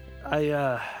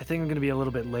 I think I'm gonna be a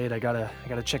little bit late. I gotta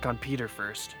check on Peter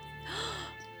first.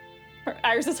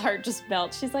 Iris's heart just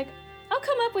melts. She's like, I'll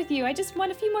come up with you. I just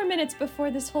want a few more minutes before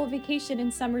this whole vacation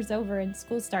and summer's over and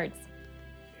school starts.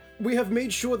 we have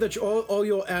made sure that all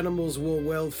your animals were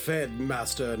well fed,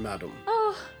 Master and Madam.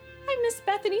 Oh, I miss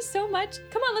Bethany so much.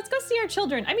 Come on, let's go see our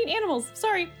children. I mean animals.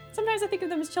 Sorry. Sometimes I think of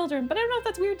them as children, but I don't know if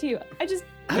that's weird to you.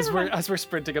 As we're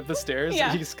sprinting up the stairs,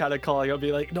 Yeah. he's kind of calling. I'll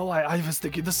be like, no, I was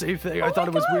thinking the same thing. I thought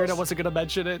it was weird. I wasn't gonna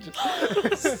mention it.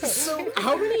 So,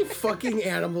 how many fucking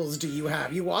animals do you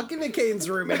have? You walk into Kane's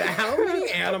room, and how many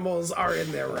animals are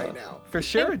in there right now? For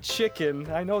sure, a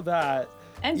chicken. I know that.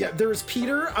 And Yeah, there's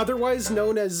Peter, otherwise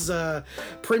known as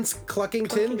Prince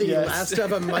Cluckington, the Yes. last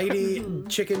of a mighty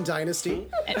chicken dynasty.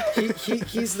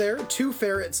 He's there. 2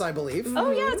 ferrets, I believe.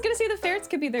 oh yeah, I was gonna say the ferrets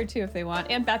could be there too if they want,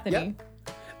 and Bethany. Yep.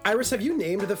 Iris, have you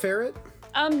named the ferret?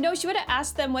 No, she would have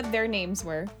asked them what their names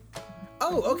were.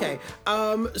 Oh, okay.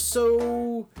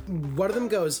 So one of them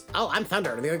goes, "Oh, I'm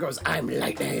Thunder," and the other goes, "I'm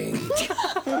Lightning."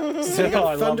 So you got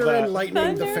I love Thunder that. and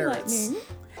Lightning, the Thunder, ferrets. Lightning.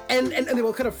 And they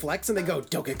will kind of flex and they go,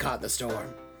 "Don't get caught in the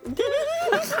storm."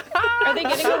 Are they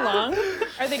getting along?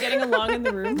 Are they getting along in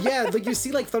the room? Yeah, like you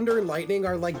see, like Thunder and Lightning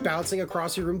are like bouncing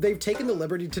across your room. They've taken the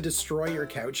liberty to destroy your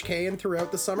couch, Kayan,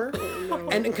 throughout the summer,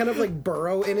 and kind of like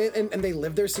burrow in it, and they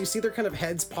live there. So you see their kind of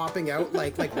heads popping out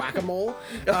like whack-a-mole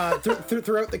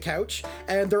throughout the couch,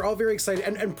 and they're all very excited.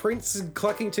 And Prince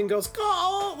Cluckington goes,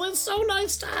 "Oh, it's so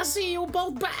nice to see you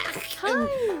both back." And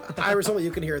Iris, only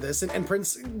you can hear this. And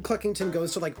Prince Cluckington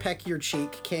goes to like peck your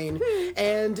cheek, Kane,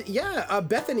 and yeah,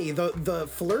 Bethany, the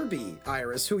Flurby,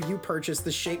 Iris, who you purchased,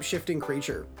 the shape-shifting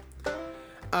creature,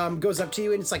 goes up to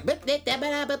you and it's like, "Oh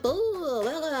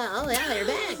yeah, you're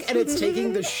back," and it's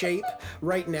taking the shape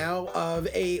right now of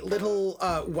a little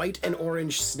white and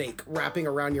orange snake wrapping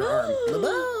around your arm.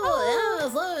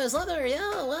 Oh, yeah, Slither,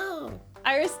 yeah, wow.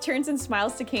 Iris turns and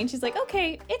smiles to Kane. She's like,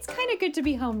 okay, it's kind of good to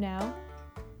be home now.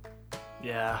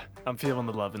 Yeah, I'm feeling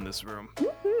the love in this room.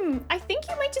 I think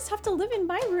you might just have to live in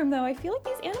my room, though. I feel like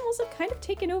these animals have kind of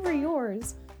taken over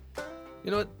yours.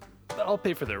 You know what? I'll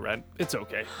pay for their rent. It's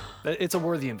okay. It's a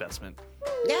worthy investment.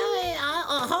 Yeah,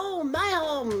 home, my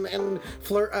home. And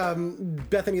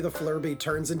Bethany the Flurby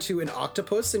turns into an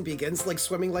octopus and begins like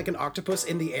swimming like an octopus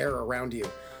in the air around you.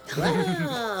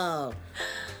 Wow.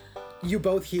 You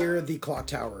both hear the clock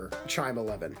tower chime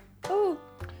 11. Oh,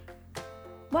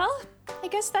 Well, I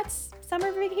guess that's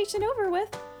summer vacation over with.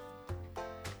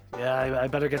 Yeah, I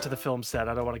better get to the film set.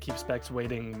 I don't want to keep Specs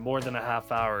waiting more than a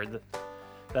half hour.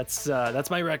 That's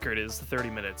my record is 30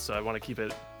 minutes, so I want to keep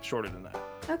it shorter than that.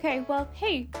 Okay, well,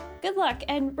 hey, good luck,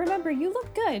 and remember, you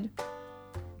look good.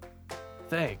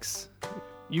 Thanks.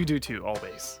 You do too,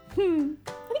 always. I think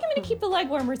I'm gonna keep the leg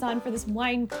warmers on for this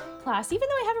wine class. Even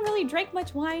though I haven't really drank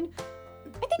much wine,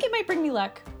 I think it might bring me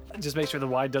luck. Just make sure the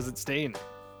wine doesn't stain.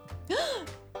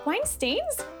 Wine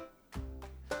stains?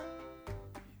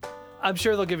 I'm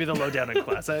sure they'll give you the lowdown in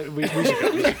class. We should go.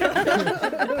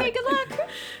 Okay, good luck.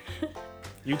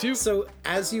 You too. So,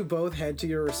 as you both head to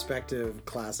your respective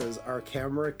classes, our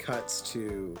camera cuts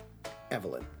to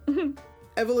Evelyn.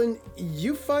 Evelyn,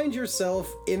 you find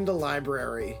yourself in the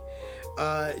library.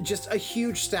 Just a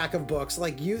huge stack of books.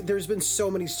 There's been so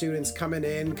many students coming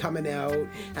in, coming out,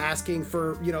 asking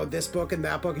for, this book and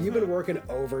that book, and you've been working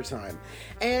overtime.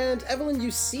 And Evelyn,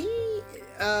 you see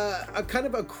a kind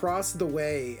of across the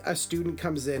way, a student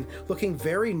comes in looking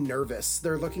very nervous.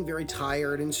 They're looking very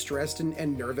tired and stressed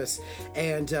and nervous.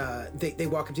 And they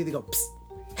walk up to you, they go,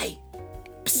 "Psst, hey,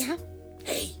 psst, Yeah?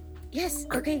 hey, Yes.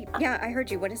 Okay. Yeah, I heard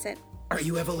you. What is it? are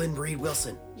you Evelyn Reed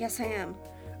Wilson? Yes, I am.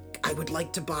 I would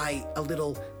like to buy a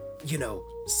little,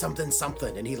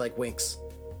 something. And he winks.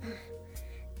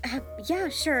 Yeah,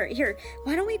 sure. Here,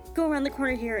 why don't we go around the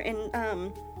corner here and,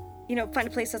 find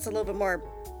a place that's a little bit more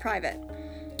private.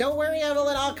 Don't worry,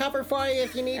 Evelyn. I'll cover for you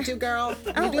if you need to, girl.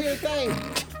 You do your thing.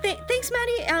 Thanks,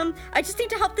 Maddie. I just need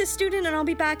to help this student and I'll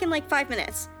be back in 5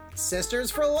 minutes. Sisters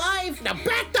for life. Now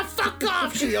back the fuck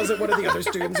off! She yells at one of the other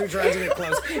students who tries to get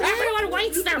close. Everyone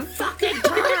waits their fucking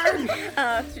turn!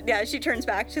 Yeah, she turns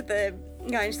back to the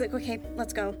guy and she's like, okay,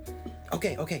 let's go.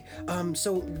 Okay.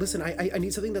 So listen, I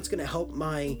need something that's gonna help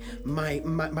my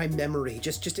memory.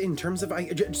 Just in terms of, I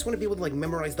just want to be able to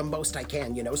memorize the most I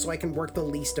can, so I can work the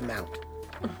least amount.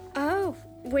 Oh,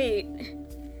 wait.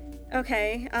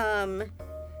 Okay,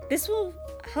 this will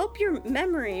help your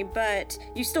memory, but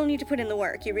you still need to put in the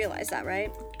work. You realize that, right?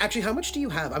 Actually, how much do you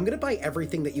have? I'm gonna buy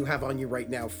everything that you have on you right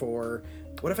now for,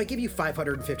 what if I give you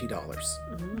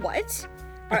 $550? What?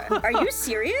 Are you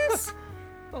serious?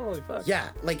 Holy fuck.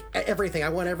 Yeah, everything. I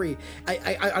want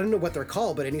I don't know what they're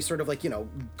called, but any sort of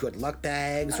good luck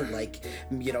bags or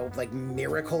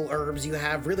miracle herbs you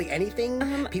have, really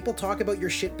anything. People talk about your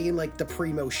shit being the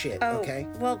primo shit, okay?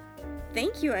 Well,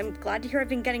 thank you. I'm glad to hear I've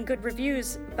been getting good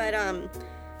reviews, but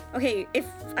okay, if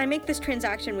I make this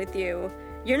transaction with you,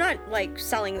 you're not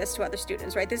selling this to other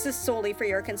students, right? This is solely for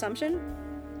your consumption?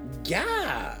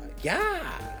 Yeah.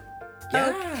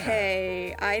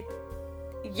 Okay,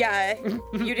 yeah,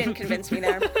 you didn't convince me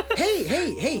there.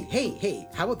 Hey,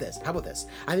 how about this?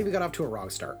 I think we got off to a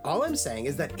wrong start. All I'm saying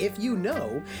is that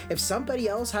if somebody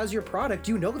else has your product,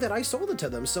 you know that I sold it to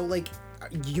them. So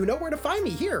you know where to find me.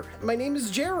 Here, my name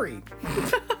is Jerry.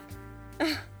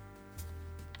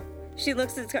 She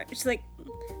looks at the she's like,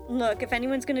 look, if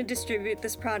anyone's going to distribute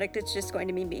this product, it's just going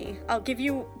to be me. I'll give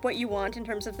you what you want in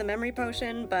terms of the memory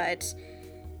potion, but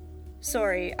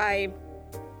sorry,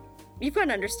 you've got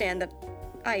to understand that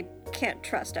I can't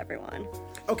trust everyone.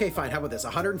 Okay, fine. How about this?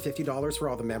 $150 for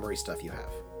all the memory stuff you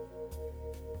have.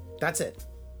 That's it.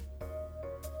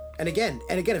 And again,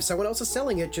 if someone else is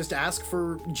selling it, just ask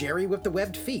for Jerry with the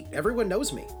webbed feet. Everyone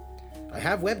knows me. I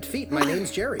have webbed feet. My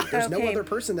name's Jerry. There's no other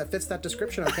person that fits that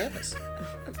description on campus.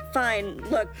 Fine.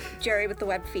 Look, Jerry with the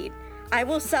webbed feet. I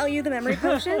will sell you the memory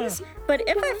potions, but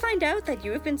if I find out that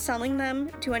you have been selling them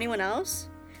to anyone else,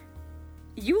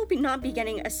 you will not be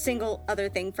getting a single other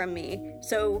thing from me.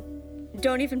 So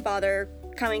don't even bother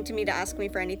coming to me to ask me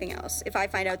for anything else if I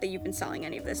find out that you've been selling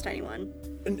any of this to anyone.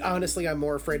 And honestly, I'm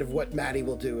more afraid of what Maddie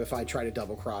will do if I try to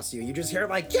double cross you. You just hear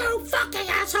you fucking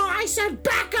asshole, I said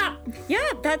back up!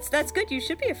 Yeah, that's good. You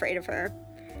should be afraid of her.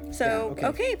 So, Yeah,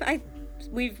 okay,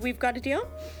 we've got a deal?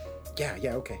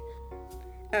 Yeah, okay.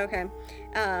 Okay.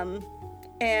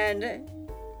 And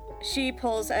she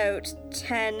pulls out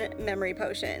 10 memory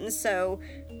potions. So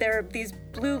there are these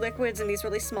blue liquids in these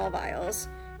really small vials,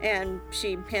 and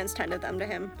she hands 10 of them to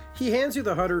him. He hands you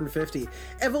the 150.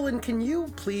 Evelyn, can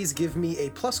you please give me a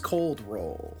plus cold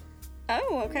roll?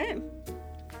 Oh, okay.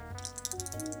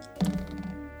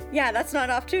 Yeah, that's not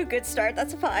off to a good start.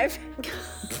 That's a 5.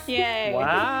 Yay.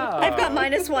 Wow. I've got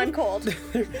 -1 cold.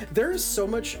 There's so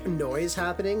much noise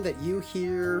happening that you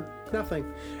hear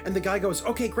nothing. And the guy goes,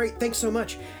 okay, great, thanks so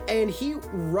much. And he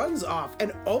runs off,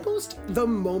 and almost the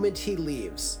moment he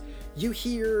leaves, you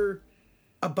hear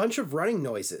a bunch of running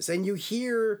noises, and you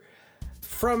hear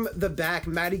from the back,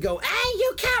 Maddie go, "Hey,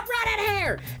 you can't run in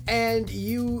here!" And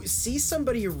you see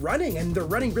somebody running, and they're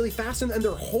running really fast, and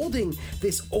they're holding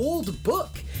this old book.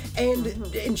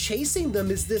 And chasing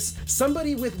them is this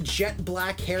somebody with jet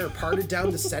black hair parted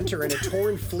down the center and a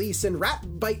torn fleece and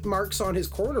rat bite marks on his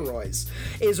corduroys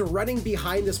is running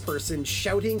behind this person,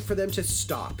 shouting for them to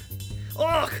stop.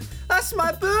 Ugh, that's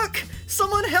my book!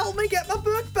 Someone help me get my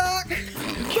book back!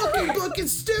 Fucking book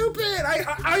is stupid!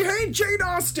 I hate Jane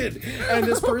Austen! And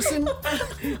this person,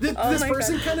 this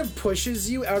person kind of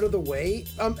pushes you out of the way,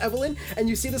 Evelyn, and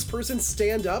you see this person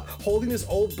stand up, holding this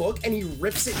old book, and he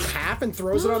rips it in half and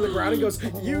throws it on the ground and goes,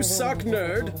 "You suck,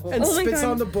 nerd!" And spits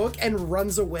on the book and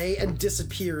runs away and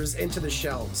disappears into the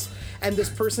shelves. And this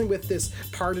person with this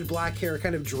parted black hair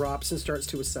kind of drops and starts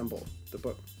to assemble the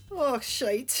book. Oh,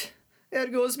 shite. There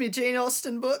goes me Jane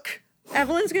Austen book.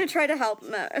 Evelyn's gonna try to help.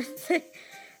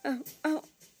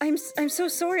 I'm so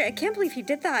sorry. I can't believe he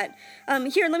did that.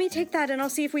 Here, let me take that and I'll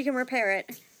see if we can repair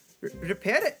it.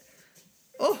 Repair it?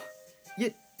 Oh,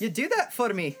 you do that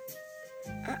for me?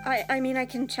 I mean, I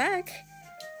can check.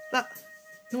 That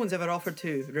no one's ever offered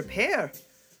to repair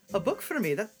a book for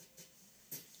me.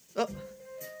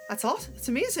 That's awesome. That's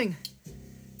amazing.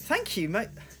 Thank you. My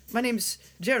name's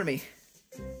Jeremy.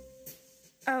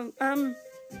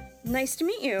 Nice to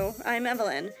meet you. I'm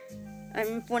Evelyn.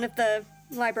 I'm one of the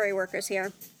library workers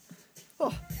here.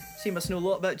 Oh, so you must know a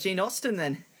lot about Jane Austen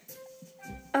then.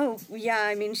 Oh, yeah,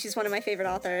 I mean, she's one of my favorite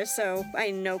authors, so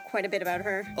I know quite a bit about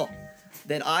her. Oh,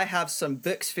 then I have some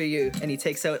books for you. And he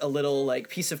takes out a little,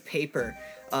 piece of paper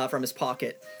from his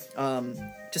pocket,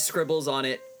 just scribbles on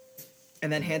it,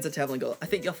 and then hands it to Evelyn and goes, "I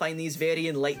think you'll find these very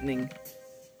enlightening."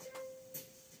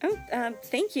 Oh,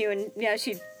 thank you. And yeah,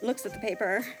 she looks at the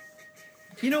paper.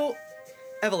 You know,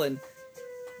 Evelyn,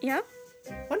 Yeah?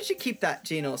 why don't you keep that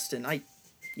Jane Austen? I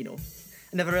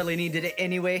never really needed it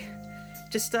anyway.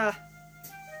 Just,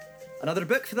 another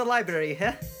book for the library,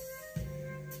 huh?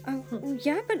 Oh,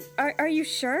 yeah, but are you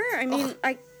sure? I mean,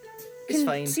 I It's can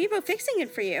fine. see about fixing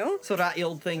it for you. It's a ratty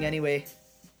old thing anyway.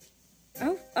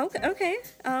 Oh, okay.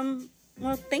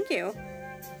 Well, thank you.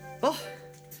 Oh,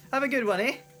 have a good one,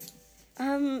 eh?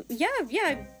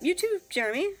 Yeah, you too,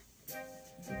 Jeremy.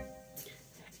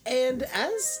 And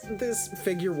as this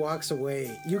figure walks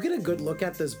away, you get a good look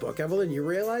at this book, Evelyn. You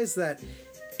realize that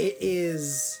it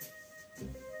is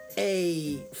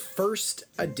a first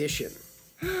edition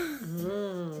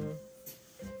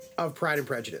of Pride and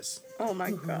Prejudice. Oh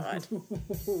my god.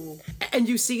 And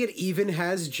you see it even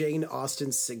has Jane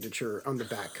Austen's signature on the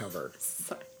back cover.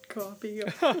 Signed copy.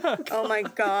 Oh my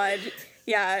god.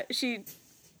 Yeah,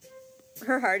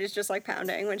 her heart is just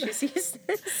pounding when she sees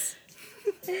this.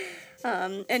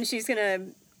 And she's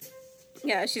gonna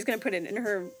put it in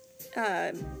her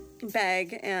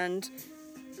bag and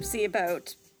see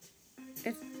about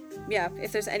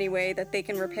if there's any way that they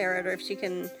can repair it, or if she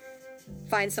can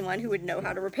find someone who would know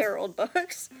how to repair old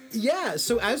books. Yeah,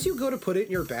 so as you go to put it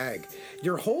in your bag,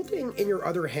 you're holding in your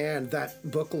other hand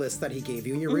that book list that he gave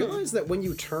you, and you realize that when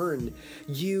you turn,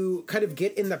 you kind of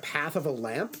get in the path of a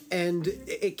lamp, and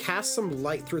it casts some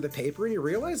light through the paper, and you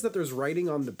realize that there's writing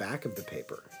on the back of the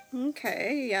paper.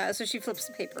 Okay, yeah, so she flips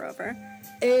the paper over.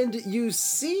 And you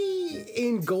see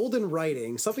in golden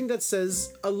writing something that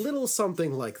says a little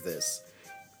something like this.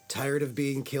 Tired of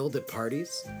being killed at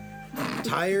parties?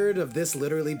 Tired of this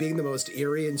literally being the most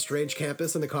eerie and strange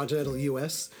campus in the continental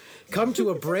US? Come to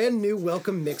a brand new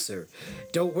Welcome Mixer.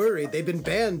 Don't worry, they've been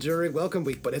banned during Welcome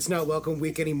Week, but it's not Welcome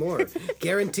Week anymore.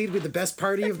 Guaranteed to be the best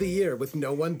party of the year with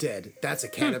no one dead. That's a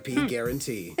Canopy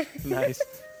guarantee. Nice.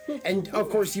 And of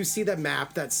course, you see the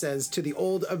map that says to the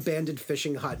old abandoned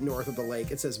fishing hut north of the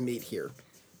lake. It says meet here.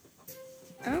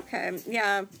 Okay,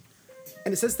 yeah.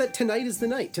 And it says that tonight is the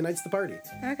night. Tonight's the party.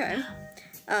 Okay.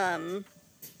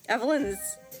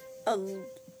 Evelyn's a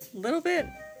little bit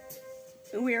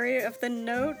weary of the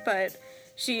note, but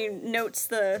she notes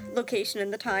the location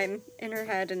and the time in her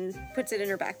head and puts it in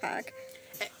her backpack.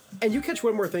 And you catch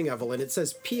one more thing, Evelyn. It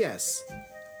says, P.S.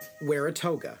 Wear a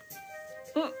toga.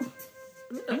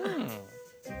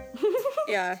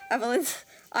 Yeah, Evelyn's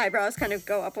eyebrows kind of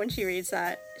go up when she reads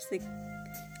that. She's like,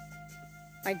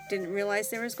 I didn't realize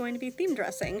there was going to be theme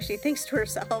dressing, she thinks to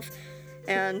herself.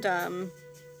 And,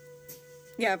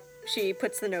 yeah, she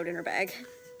puts the note in her bag.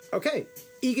 Okay.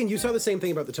 Egan, you saw the same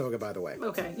thing about the toga, by the way.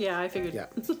 Okay, yeah, I figured. Yeah.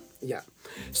 Yeah.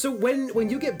 So when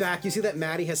you get back, you see that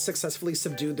Maddie has successfully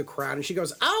subdued the crowd, and she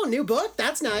goes, "Oh, new book?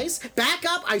 That's nice. Back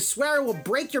up. I swear I will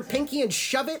break your pinky and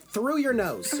shove it through your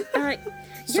nose."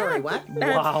 Sorry, what?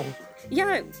 Wow.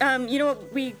 Yeah, you know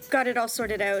what? We got it all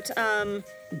sorted out. Do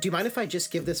you mind if I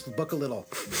just give this book a little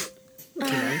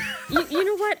You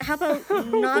know what? How about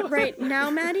not right now,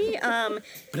 Maddie?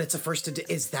 But it's a first.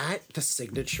 Is that the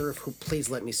signature of who? Please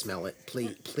let me smell it.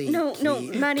 Please. No,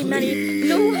 please, Maddie, please.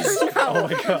 no. Oh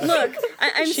my God. Look,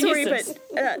 I'm sorry, but Jesus.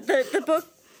 the book,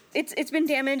 it's been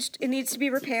damaged. It needs to be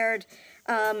repaired.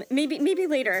 Maybe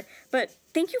later. But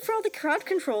thank you for all the crowd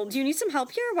control. Do you need some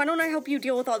help here? Why don't I help you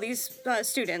deal with all these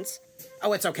students?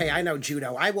 Oh, it's okay. I know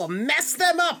judo. I will mess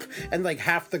them up. And like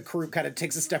half the crew kind of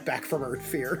takes a step back from her in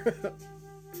fear.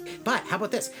 But how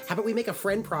about this? How about we make a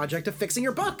friend project of fixing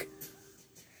your book?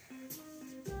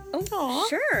 Oh,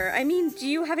 sure. I mean, do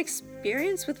you have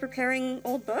experience with repairing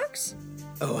old books?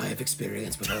 Oh, I have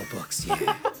experience with old books,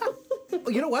 yeah.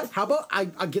 Well, you know what? How about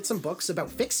I'll get some books about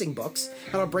fixing books,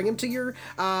 and I'll bring them to your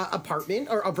apartment,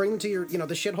 or I'll bring them to your,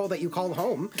 the shithole that you call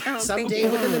home someday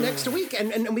within the next week,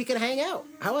 and we can hang out.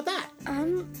 How about that?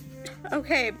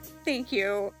 Okay, thank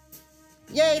you.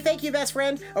 Yay, thank you, best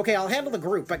friend. Okay, I'll handle the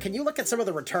group, but can you look at some of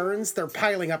the returns? They're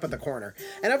piling up in the corner.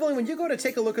 And Evelyn, when you go to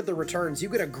take a look at the returns, you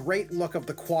get a great look of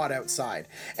the quad outside.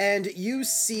 And you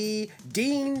see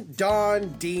Don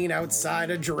Dean outside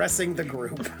addressing the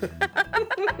group.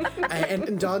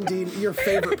 and Don Dean, your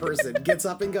favorite person, gets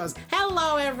up and goes,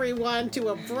 "Hello, everyone, to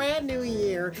a brand new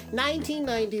year,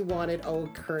 1991 at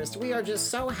Oakhurst. We are just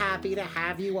so happy to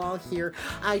have you all here.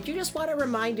 I do just want to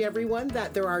remind everyone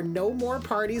that there are no more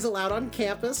parties allowed on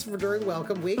campus during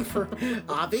Welcome Week for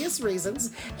obvious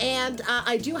reasons. And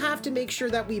I do have to make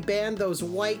sure that we ban those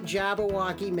white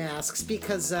Jabberwocky masks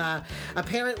because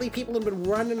apparently people have been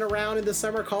running around in the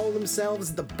summer calling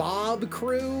themselves the Bob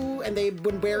Crew, and they've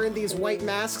been wearing these white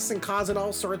masks and causing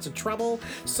all sorts of trouble.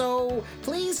 So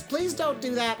please don't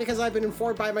do that, because I've been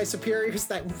informed by my superiors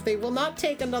that they will not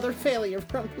take another failure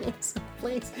from me. So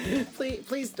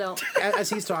please don't." As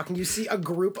he's talking, you see a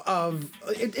group of,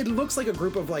 it looks like a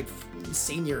group of like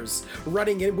seniors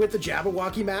running in with the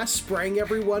Jabberwocky mask, spraying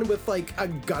everyone with like a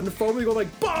gun foam. They go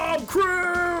like, "Bomb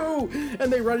Crew!"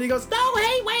 And they run and he goes, "No,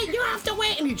 hey, wait, you have to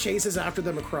wait!" And he chases after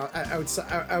them across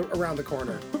around the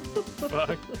corner.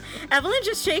 Fuck. Evelyn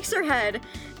just shakes her head,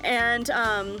 and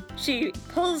she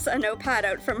pulls a notepad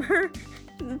out from her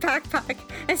backpack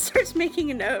and starts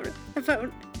making a note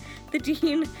about the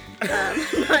dean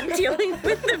not dealing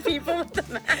with the people with the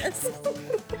mask.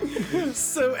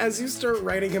 So as you start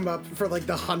writing him up for like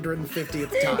the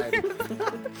 150th time.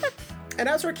 And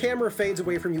as our camera fades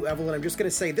away from you, Evelyn, I'm just going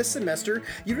to say this semester,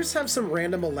 you just have some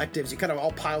random electives. You kind of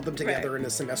all piled them together in a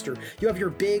semester. You have your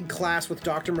big class with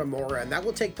Dr. Mamora, and that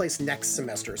will take place next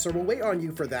semester. So we'll wait on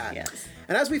you for that. Yes.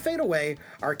 And as we fade away,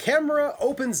 our camera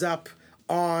opens up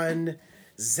on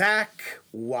Zach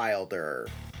Wilder.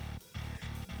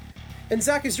 And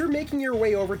Zach, as you're making your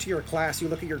way over to your class, you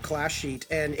look at your class sheet,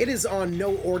 and it is on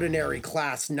no ordinary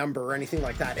class number or anything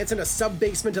like that. It's in a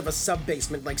sub-basement of a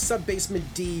sub-basement, like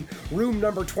sub-basement D, room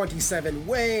number 27,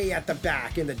 way at the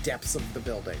back in the depths of the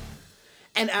building.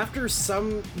 And after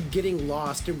some getting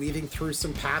lost and weaving through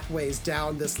some pathways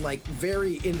down this, like,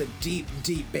 very in the deep,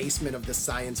 deep basement of the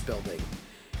science building,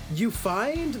 you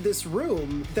find this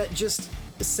room that just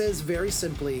says very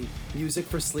simply, "Music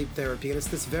for sleep therapy," and it's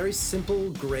this very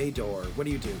simple gray door. What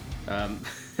do you do?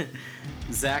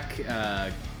 Zach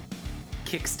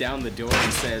kicks down the door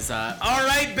and says, "All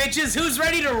right, bitches, who's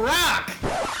ready to rock?"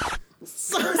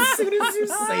 So as soon as you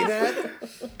say that,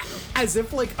 as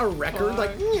if like a record,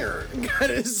 like,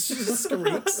 kind of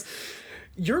screams.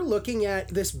 You're looking at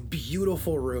this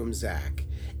beautiful room, Zach.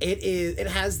 It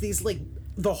has these like,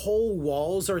 the whole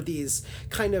walls are these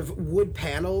kind of wood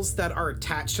panels that are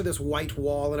attached to this white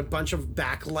wall, and a bunch of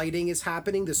backlighting is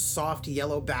happening, this soft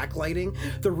yellow backlighting.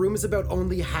 The room is about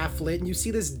only half lit, and you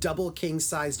see this double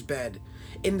king-sized bed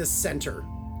in the center.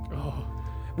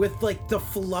 With like the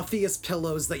fluffiest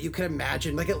pillows that you can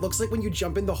imagine. Like, it looks like when you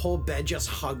jump in, the whole bed just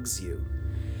hugs you.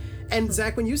 And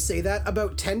Zach, when you say that,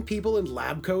 about 10 people in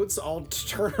lab coats all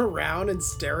turn around and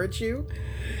stare at you.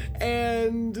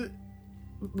 And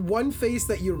one face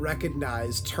that you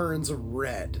recognize turns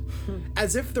red,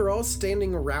 as if they're all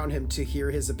standing around him to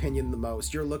hear his opinion the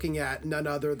most. You're looking at none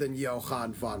other than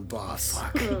Johann von Boss.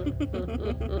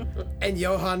 And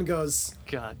Johann goes,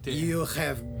 God damn. "You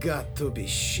have got to be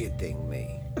shitting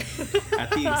me." At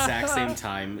the exact same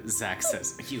time, Zach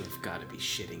says, "You have got to be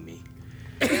shitting me."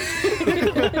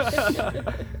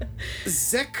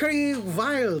 Zachary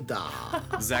Wilder.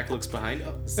 Zach looks behind.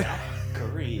 Oh,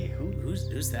 Zachary.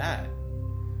 Who's that?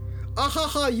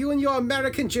 Ahaha, you and your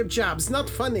American jib jabs, not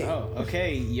funny. Oh,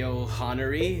 okay,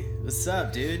 Johannery. What's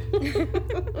up, dude?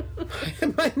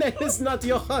 My name is not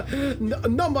Johan.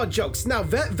 No more jokes. Now,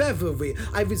 where were we?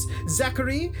 I was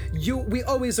Zachary. We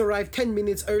always arrive 10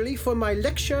 minutes early for my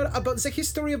lecture about the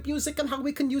history of music and how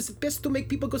we can use it best to make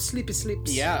people go sleepy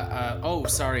sleeps. Yeah, oh,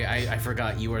 sorry, I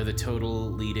forgot. You are the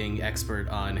total leading expert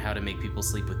on how to make people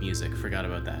sleep with music. Forgot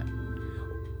about that.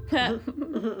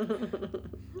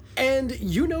 And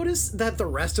you notice that the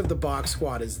rest of the box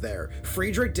squad is there.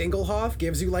 Friedrich Dingelhoff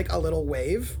gives you like a little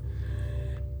wave.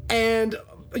 And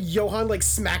Johann like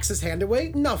smacks his hand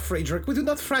away. No, Friedrich, we do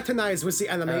not fraternize with the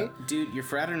enemy. Dude, you're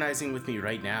fraternizing with me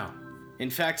right now. In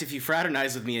fact, if you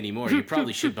fraternize with me anymore, you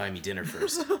probably should buy me dinner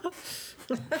first.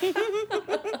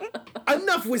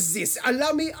 Enough with this.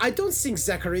 Allow me. I don't think,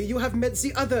 Zachary, you have met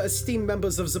the other esteemed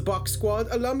members of the box squad.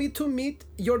 Allow me to meet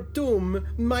your doom,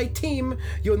 my team.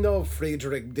 You know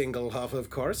Friedrich Dingelhoff, of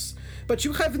course. But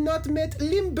you have not met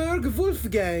Limburg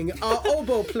Wolfgang, our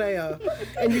oboe player.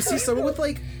 And you see someone with,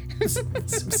 like,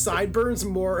 sideburns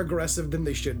more aggressive than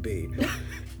they should be.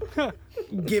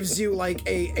 Gives you like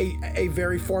a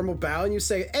very formal bow, and you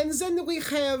say, and then we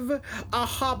have a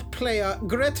hop player,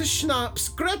 Greta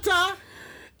Schnaps. Greta!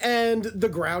 And the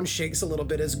ground shakes a little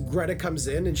bit as Greta comes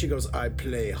in, and she goes, I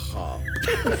play hop.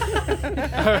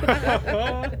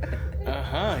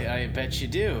 I bet you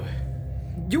do.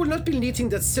 You will not be needing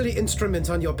that silly instrument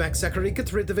on your back, Zachary.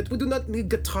 Get rid of it. We do not need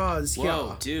guitars here.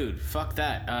 Whoa, dude, fuck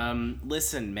that.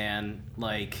 Listen, man,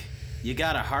 like, you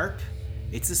got a harp?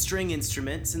 It's a string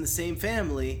instrument. It's in the same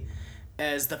family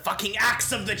as the fucking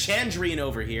axe of the Chandrian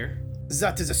over here.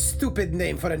 That is a stupid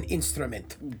name for an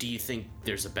instrument. Do you think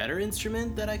there's a better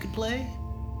instrument that I could play?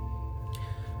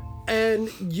 And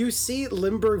you see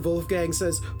Limburg Wolfgang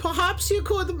says, perhaps you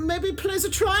could maybe play the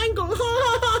triangle.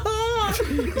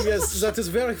 Yes, that is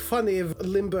very funny,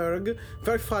 Limburg.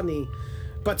 Very funny.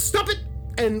 But stop it!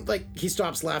 And, like, he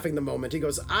stops laughing the moment. He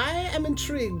goes, I am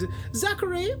intrigued.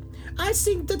 Zachary, I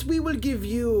think that we will give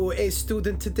you a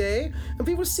student today, and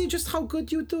we will see just how good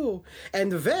you do.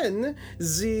 And when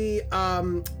the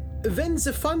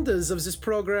funders of this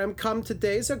program come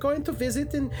today, they're going to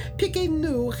visit and pick a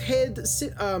new head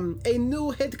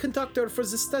conductor for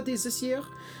the studies this year.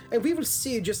 And we will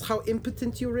see just how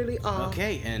impotent you really are.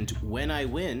 Okay, and when I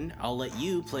win, I'll let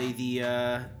you play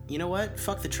the, you know what?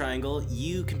 Fuck the triangle.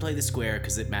 You can play the square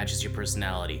because it matches your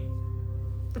personality.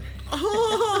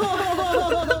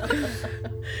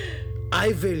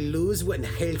 I will lose when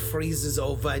hell freezes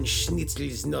over and Schnitzel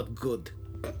is not good.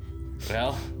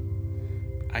 Well,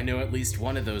 I know at least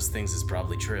one of those things is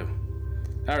probably true.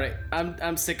 All right,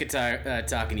 I'm sick of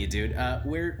talking to you, dude.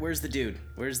 Where's the dude?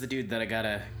 Where's the dude that I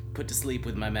gotta put to sleep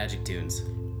with my magic tunes?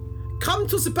 Come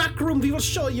to the back room, we will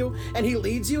show you. And he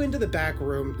leads you into the back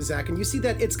room, Zach, and you see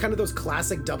that it's kind of those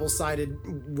classic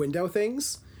double-sided window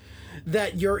things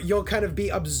that you'll kind of be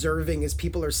observing as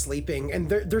people are sleeping. And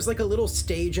there's like a little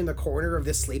stage in the corner of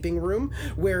this sleeping room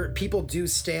where people do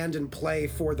stand and play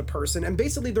for the person. And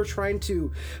basically they're trying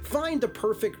to find the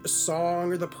perfect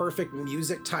song or the perfect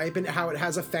music type and how it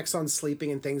has effects on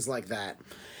sleeping and things like that.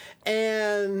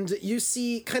 And you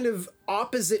see kind of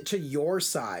opposite to your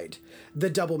side, the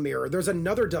double mirror. There's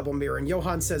another double mirror, and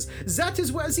Johann says, that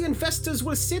is where the investors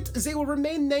will sit. They will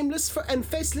remain nameless and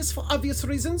faceless for obvious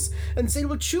reasons, and they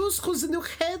will choose who the new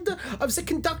head of the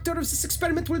conductor of this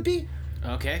experiment will be.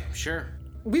 Okay, sure.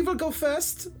 We will go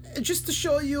first, just to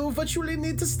show you what you really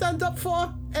need to stand up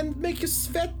for and make you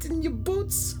sweat in your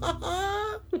boots.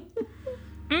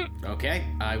 Okay,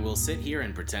 I will sit here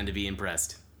and pretend to be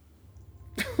impressed.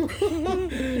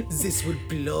 This will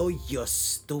blow your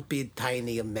stupid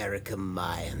tiny American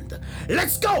mind.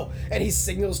 Let's go! And he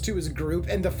signals to his group,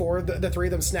 and the three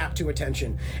of them snap to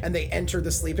attention, and they enter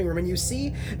the sleeping room. And you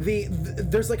see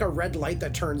there's like a red light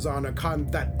that turns on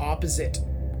that opposite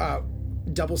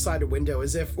double-sided window,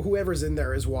 as if whoever's in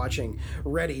there is watching,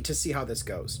 ready to see how this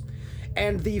goes.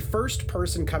 And the first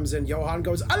person comes in. Johann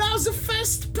goes, allow the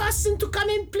first person to come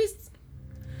in, please.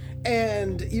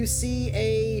 And you see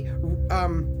it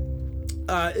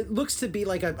looks to be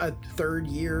like a third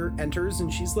year enters,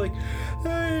 and she's like,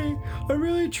 hey, I'm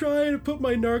really trying to put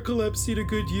my narcolepsy to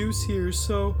good use here,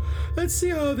 so let's see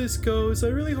how this goes. I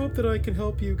really hope that I can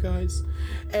help you guys.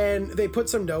 And they put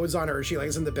some notes on her. She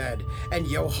lays in the bed, and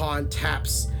Johann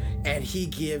taps, and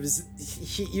you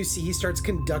see he starts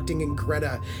conducting, and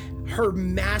Greta, her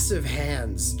massive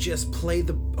hands just play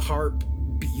the harp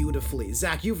beautifully.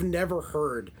 Zach, you've never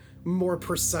heard more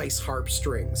precise harp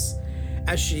strings.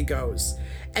 as she goes.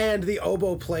 And the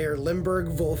oboe player, Limburg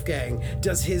Wolfgang,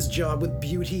 does his job with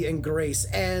beauty and grace.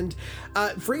 And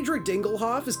Friedrich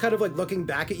Dingelhoff is kind of like looking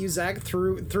back at you, Zach,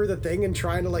 through the thing and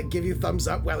trying to like give you thumbs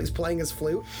up while he's playing his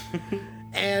flute.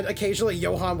 And occasionally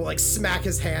Johann will like smack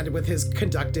his hand with his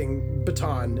conducting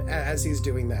baton as he's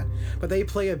doing that. But they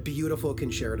play a beautiful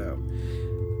concerto.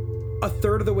 A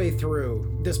third of the way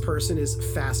through, this person is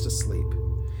fast asleep.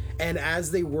 And as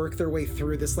they work their way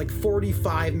through this like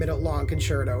 45-minute long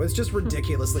concerto, it's just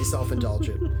ridiculously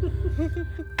self-indulgent.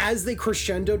 As they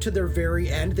crescendo to their very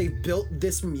end, they've built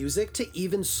this music to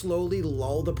even slowly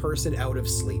lull the person out of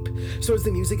sleep. So as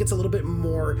the music gets a little bit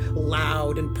more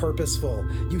loud and purposeful,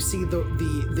 you see the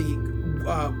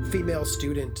female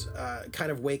student kind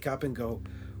of wake up and go,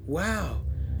 wow,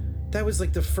 that was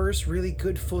like the first really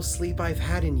good full sleep I've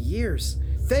had in years.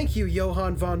 Thank you,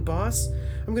 Johann von Boss.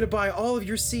 I'm gonna buy all of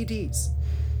your CDs.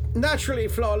 Naturally,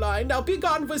 Fräulein. Now be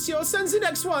gone with you. Send the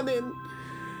next one in.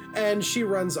 And she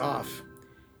runs off.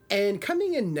 And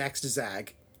coming in next,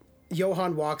 Zag,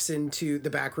 Johann walks into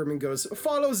the back room and goes,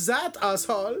 follow that,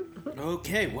 asshole.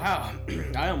 Okay, wow.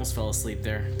 I almost fell asleep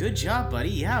there. Good job, buddy.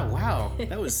 Yeah, wow.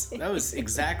 That was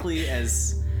exactly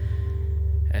as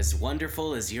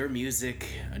wonderful as your music.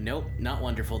 Nope, not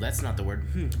wonderful. That's not the word.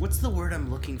 What's the word I'm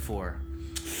looking for?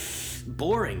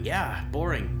 Boring. Yeah,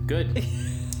 boring. Good.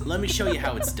 Let me show you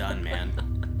how it's done,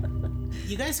 man.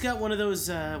 You guys got one of those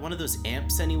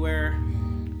amps anywhere?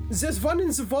 There's one in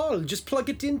the wall. Just plug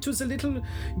it into the little...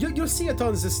 You'll see it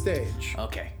on the stage.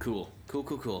 Okay, cool.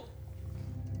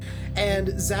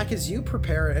 And Zach, as you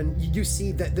prepare, and you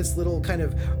see that this little kind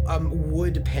of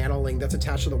wood paneling that's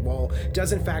attached to the wall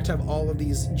does in fact have all of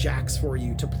these jacks for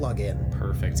you to plug in.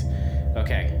 Perfect.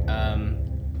 Okay,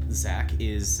 Zach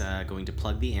is going to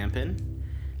plug the amp in,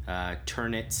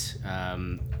 turn it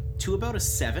to about a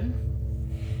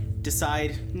 7,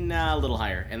 decide, a little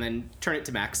higher, and then turn it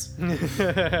to max.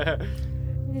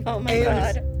 Oh my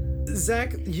god.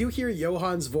 Zach, you hear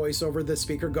Johann's voice over the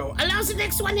speaker go, allow the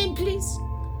next one in, please.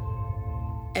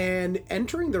 And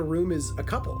entering the room is a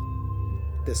couple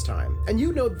this time. And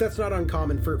you know that's not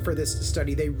uncommon for this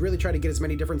study. They really try to get as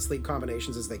many different sleep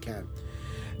combinations as they can.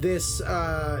 This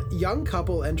young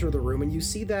couple enter the room, and you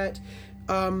see that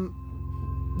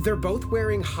they're both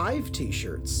wearing Hive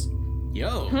t-shirts.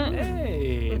 Yo.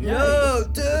 Hey, Yo,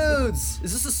 dudes!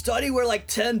 Is this a study where like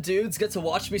 10 dudes get to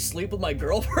watch me sleep with my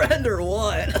girlfriend or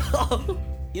what?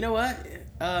 You know what?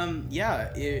 That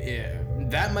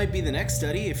might be the next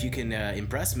study if you can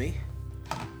impress me.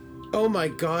 Oh my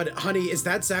god, honey, is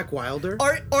that Zach Wilder?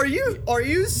 Are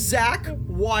you Zach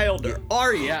Wilder?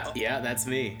 Are you? Yeah, that's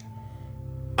me.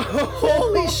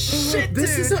 Holy shit,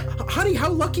 This dude! is honey, how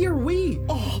lucky are we?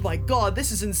 Oh my god,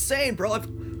 this is insane, bro. I've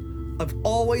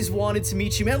always wanted to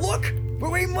meet you, man. Look, we're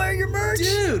wearing your merch.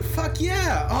 Dude, fuck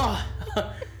yeah. Oh,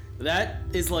 that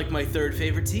is like my 3rd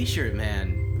favorite t-shirt,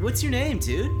 man. What's your name,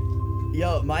 dude?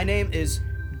 Yo, my name is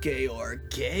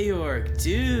Georg. Georg,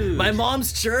 dude. My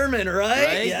mom's German, right?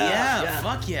 Right? Yeah,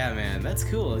 fuck yeah, man. That's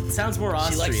cool. It sounds more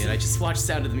Austrian. I just watched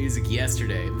Sound of the Music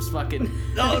yesterday. It was fucking...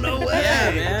 Oh, no way.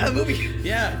 Yeah, man. That movie.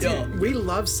 Yeah, dude. Yo. We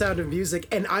love Sound of Music,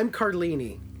 and I'm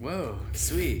Carlini. Whoa,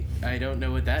 sweet. I don't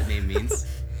know what that name means,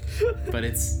 but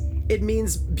It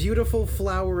means beautiful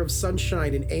flower of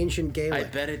sunshine in ancient Gaelic. I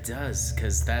bet it does,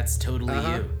 because that's totally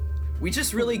you. We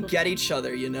just really get each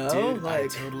other, you know? Dude, I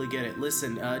totally get it.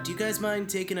 Listen, do you guys mind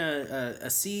taking a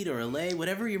seat or a lay?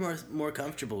 Whatever you're more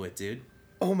comfortable with, dude.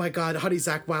 Oh my god, honey,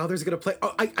 Zach Wilder's gonna play.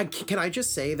 Oh, can I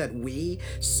just say that we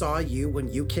saw you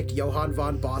when you kicked Johann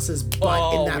von Boss's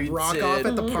butt in that rock-off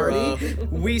at the party?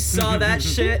 Bro. We saw that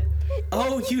shit.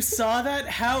 Oh, you saw that?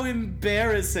 How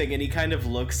embarrassing. And he kind of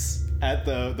looks at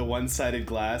the one-sided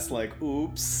glass like,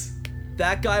 oops.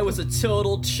 That guy was a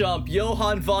total chump.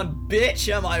 Johann von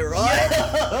Bitch, am I right?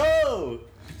 Oh!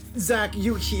 Zach,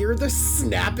 you hear the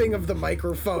snapping of the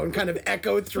microphone kind of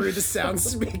echo through the sound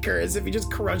speaker as if he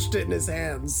just crushed it in his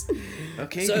hands.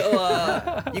 Okay.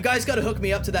 So, you guys gotta hook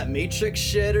me up to that Matrix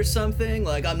shit or something?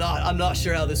 Like, I'm not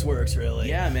sure how this works, really.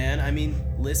 Yeah, man. I mean,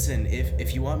 listen,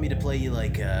 if you want me to play you,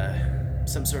 like,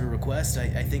 some sort of request,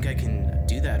 I think I can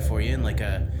do that for you. And, like,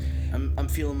 I'm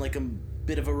feeling like a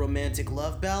bit of a romantic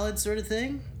love ballad sort of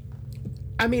thing.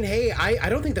 I mean, hey, I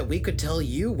don't think that we could tell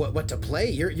you what to play.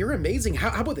 You're amazing.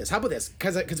 How about this?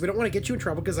 Because we don't want to get you in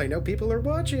trouble. Because I know people are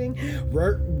watching.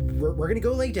 We're gonna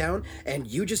go lay down, and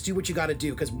you just do what you got to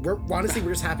do. Because we're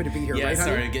just happy to be here. Yeah, right,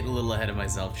 sorry, honey? I'm getting a little ahead of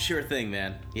myself. Sure thing,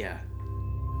 man. Yeah.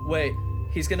 Wait,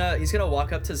 he's gonna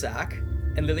walk up to Zach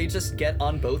and literally just get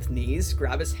on both knees,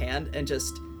 grab his hand, and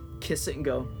just kiss it and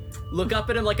go, look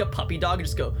up at him like a puppy dog and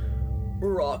just go,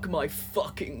 rock my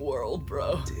fucking world,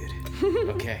 bro. Dude.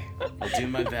 Okay, I'll do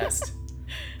my best.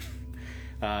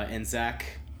 And Zach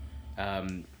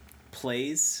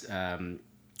plays.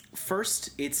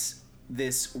 First, it's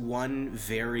this one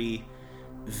very,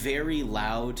 very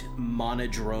loud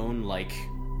monodrone, like,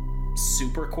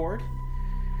 super chord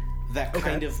that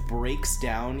kind of breaks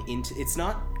down into... It's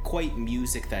not quite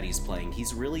music that he's playing.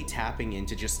 He's really tapping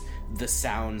into just the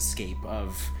soundscape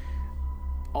of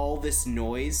all this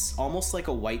noise, almost like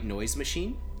a white noise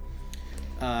machine.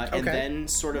 And then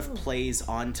sort of plays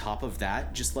on top of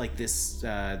that, just like this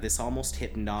this almost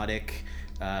hypnotic,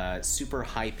 super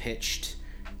high-pitched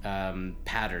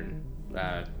pattern,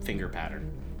 finger pattern.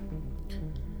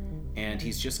 And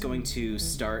he's just going to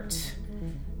start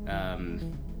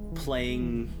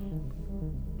playing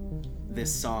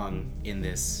this song in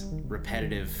this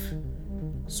repetitive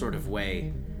sort of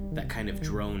way that kind of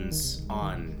drones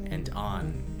on and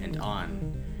on and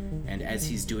on. And as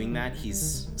he's doing that,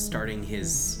 he's starting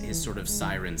his sort of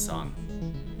siren song.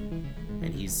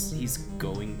 And he's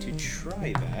going to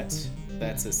try that.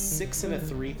 That's a 6 and a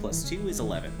 3 plus 2 is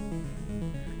 11.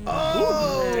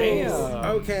 Oh! Damn.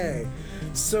 Okay.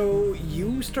 So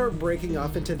you start breaking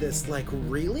off into this, like,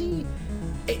 really?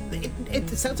 It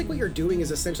sounds like what you're doing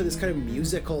is essentially this kind of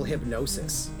musical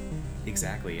hypnosis.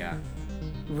 Exactly, yeah.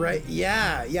 Right,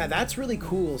 yeah, that's really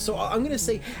cool. So I'm gonna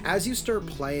say, as you start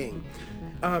playing,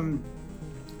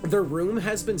 the room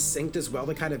has been synced as well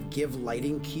to kind of give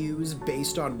lighting cues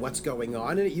based on what's going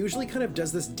on, and it usually kind of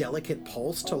does this delicate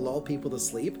pulse to lull people to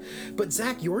sleep. But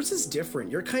Zach, yours is different.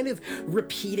 You're kind of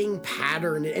repeating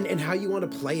pattern and how you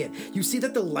want to play it. You see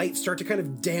that the lights start to kind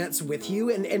of dance with you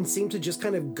and seem to just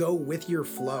kind of go with your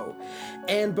flow.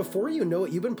 And before you know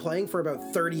it, you've been playing for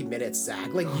about 30 minutes,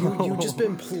 Zach. Like, you've just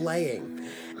been playing.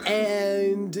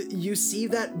 And you see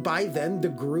that by then the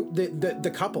group,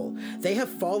 the couple, they have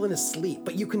fallen asleep,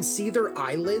 but you can see their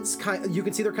eyelids, you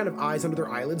can see their kind of eyes under their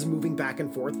eyelids moving back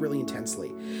and forth really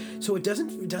intensely. So it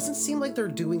doesn't seem like they're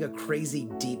doing a crazy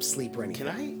deep sleep or anything.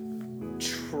 Can I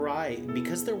try,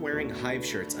 because they're wearing hive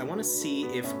shirts, I want to see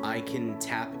if I can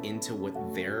tap into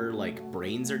what their, like,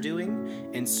 brains are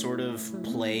doing and sort of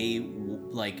play,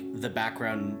 like, the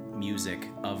background music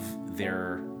of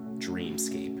their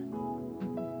dreamscape.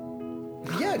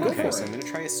 Yeah, go for it. So I'm going to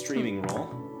try a streaming roll.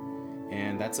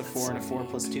 And that's a 4 and a 4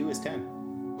 plus 2 is 10.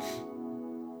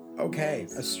 Okay,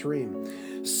 a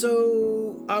stream.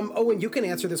 So, Owen, you can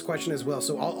answer this question as well.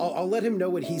 So I'll let him know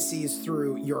what he sees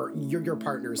through your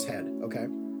partner's head. Okay.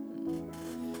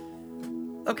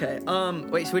 Okay.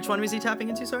 Wait. So which one was he tapping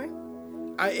into? Sorry.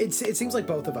 It seems like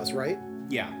both of us, right?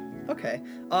 Yeah. Okay.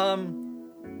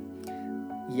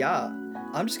 Yeah.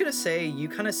 I'm just gonna say you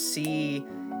kind of see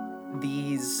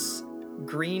these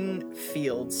green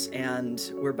fields,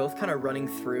 and we're both kind of running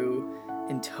through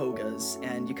in togas,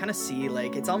 and you kind of see,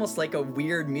 like, it's almost like a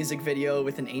weird music video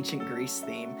with an ancient Greece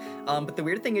theme. But the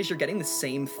weird thing is you're getting the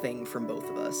same thing from both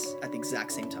of us at the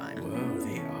exact same time. Whoa,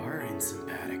 they are in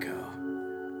simpatico.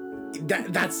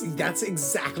 That's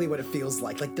exactly what it feels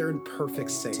like. Like, they're in perfect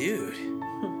sync. Dude.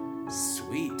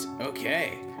 Sweet.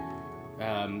 Okay.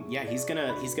 Yeah, he's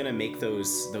gonna make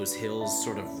those hills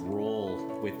sort of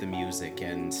roll with the music,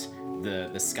 and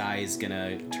the sky's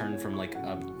gonna turn from, like,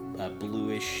 a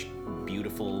bluish,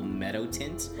 beautiful meadow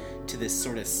tint to this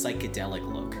sort of psychedelic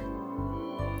look.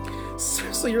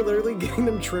 So you're literally getting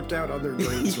them tripped out on their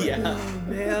dreams, right? Yeah.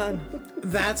 Man.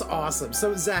 That's awesome.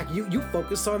 So Zach, you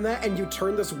focus on that and you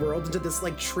turn this world into this,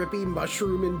 like, trippy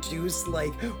mushroom-induced,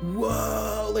 like,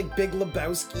 whoa, like, Big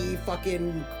Lebowski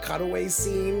fucking cutaway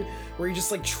scene where you're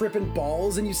just, like, tripping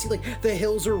balls, and you see, like, the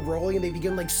hills are rolling and they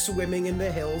begin, like, swimming in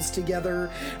the hills together,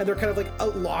 and they're kind of,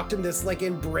 like, locked in this, like,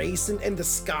 embrace, and the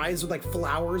skies with, like,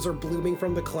 flowers are blooming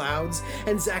from the clouds.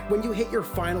 And Zach, when you hit your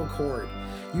final chord,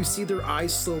 you see their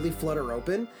eyes slowly flutter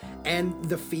open, and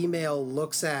the female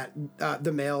looks at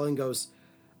the male and goes,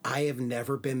 "I have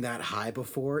never been that high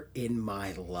before in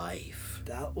my life."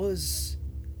 That was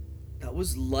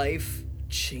life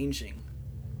changing.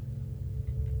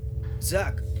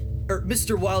 Zach, or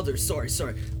Mr. Wilder, sorry.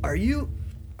 Are you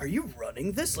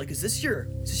running this? Like, is this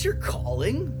your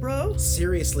calling, bro?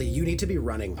 Seriously, you need to be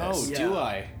running this. Oh, do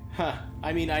I? Huh.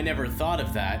 I mean, I never thought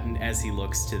of that, and as he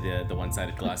looks to the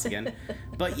one-sided glass again.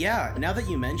 But yeah, now that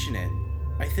you mention it,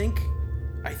 I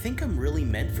think I'm really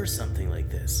meant for something like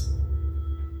this.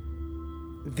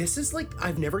 This is like,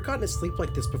 I've never gotten to sleep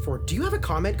like this before. Do you have a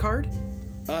comment card?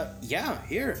 Yeah,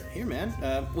 here, man.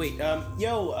 Wait,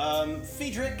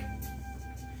 Friedrich?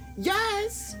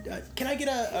 Yes! Can I get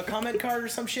a comment card or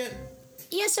some shit?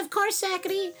 Yes, of course,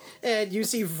 Zachary. And you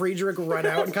see Friedrich run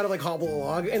out and kind of like hobble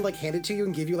along and like hand it to you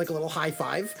and give you like a little high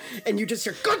five. And you just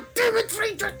hear, God damn it,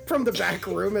 Friedrich, from the back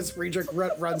room as Friedrich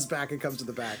runs back and comes to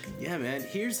the back. Yeah, man.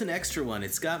 Here's an extra one.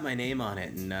 It's got my name on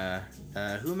it. And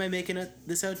who am I making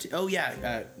this out to? Oh,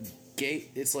 yeah.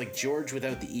 It's like George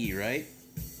without the E, right?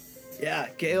 Yeah,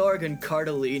 Georg and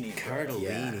Cardellini.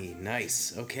 Cardellini.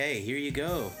 Nice. Okay, here you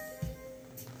go.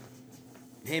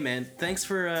 Hey, man. Thanks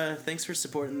for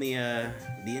supporting the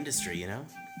industry, you know?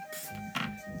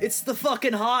 It's the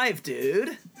fucking Hive,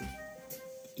 dude.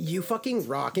 You fucking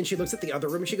rock. And she looks at the other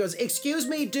room and she goes, excuse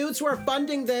me, dudes who are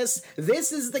funding this.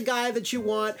 This is the guy that you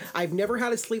want. I've never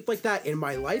had a sleep like that in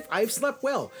my life. I've slept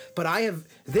well, but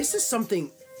this is something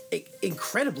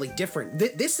incredibly different.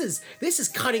 This is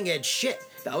cutting edge shit.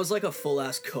 That was like a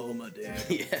full-ass coma, dude.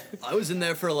 Yeah. I was in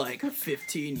there for like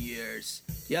 15 years.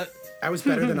 Yep. I was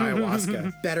better than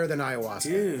ayahuasca. Better than ayahuasca.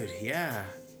 Dude, yeah.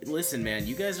 Listen, man,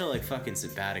 you guys are like fucking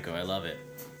simpatico. I love it.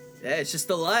 Yeah, it's just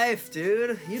the life,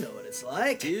 dude. You know what it's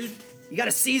like. Dude. You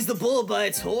gotta seize the bull by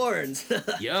its horns.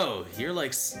 Yo,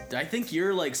 I think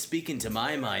you're like speaking to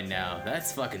my mind now.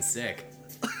 That's fucking sick.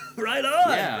 Right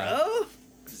on, Yeah. bro.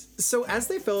 So as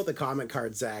they fill out the comment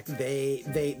card, Zach,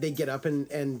 they get up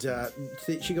and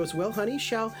she goes, well, honey,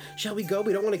 shall we go?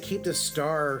 We don't want to keep the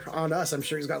star on us. I'm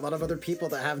sure he's got a lot of other people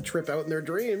that have Trip out in their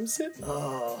dreams.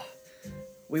 Oh,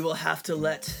 we will have to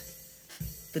let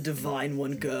the Divine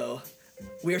One go.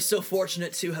 We are so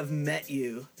fortunate to have met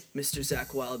you, Mr.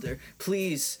 Zach Wilder.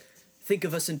 Please think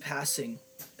of us in passing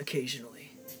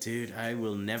occasionally. Dude, I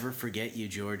will never forget you,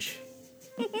 George.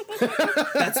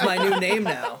 That's my new name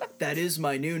now. That is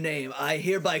my new name. I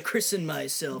hereby christen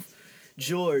myself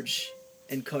George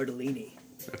and Cardellini.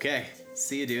 Okay,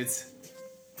 see you, dudes.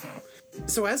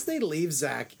 So as they leave,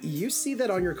 Zach, you see that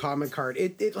on your comment card,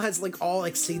 it has like all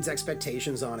exceeds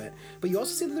expectations on it. But you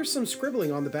also see that there's some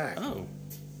scribbling on the back. Oh.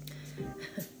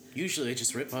 Usually I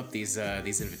just rip up these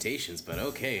invitations, but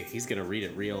okay, he's gonna read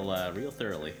it real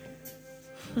thoroughly.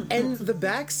 And the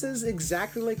back says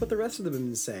exactly like what the rest of them have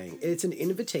been saying. It's an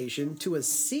invitation to a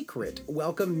secret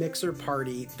welcome mixer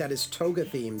party that is toga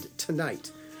themed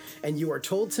tonight. And you are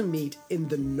told to meet in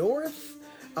the north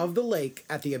of the lake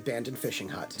at the abandoned fishing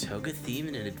hut. Toga theme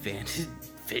in an abandoned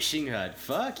fishing hut.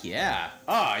 Fuck yeah.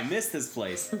 Oh, I missed this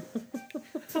place.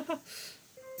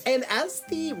 And as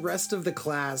the rest of the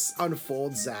class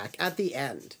unfolds, Zach, at the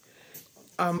end,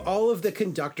 all of the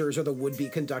conductors or the would-be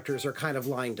conductors are kind of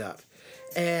lined up.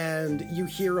 And you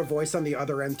hear a voice on the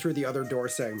other end through the other door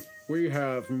saying, we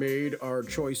have made our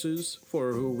choices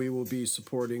for who we will be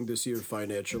supporting this year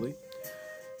financially.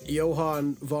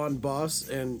 Johann von Boss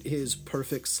and his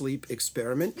perfect sleep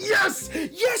experiment. Yes!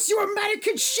 Yes, you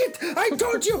American shit! I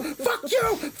told you! Fuck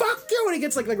you! Fuck you! And he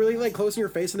gets like really like close in your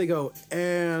face and they go,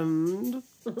 and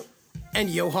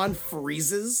Johann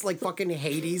freezes like fucking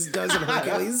Hades does in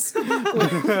Hercules.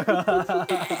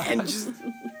 And just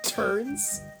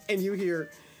turns and you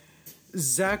hear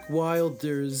Zach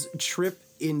Wilder's Trip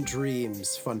in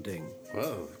Dreams funding.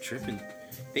 Whoa, tripping.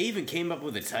 They even came up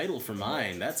with a title for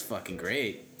mine. That's fucking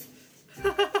great.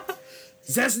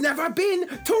 There's never been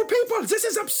two people! This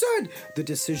is absurd! The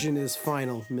decision is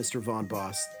final, Mr. Von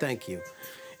Boss. Thank you.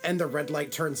 And the red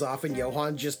light turns off and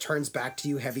Johann just turns back to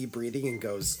you, heavy breathing, and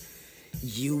goes,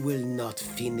 you will not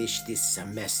finish this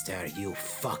semester, you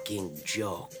fucking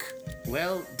joke.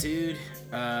 Well, dude,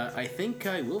 I think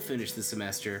I will finish the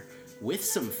semester with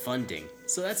some funding.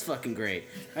 So that's fucking great.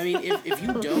 I mean, if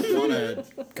you don't want to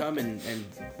come and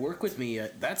work with me,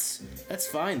 that's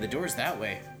fine. The door's that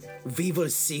way. We will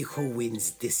see who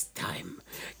wins this time.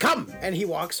 Come! And he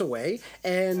walks away,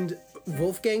 and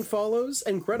Wolfgang follows,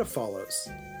 and Greta follows.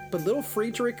 But little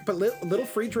Friedrich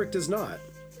does not.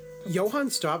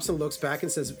 Johann stops and looks back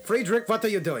and says, Friedrich, what are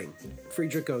you doing?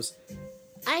 Friedrich goes,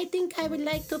 I think I would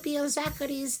like to be on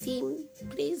Zachary's team,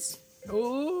 please.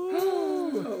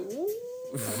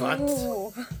 What?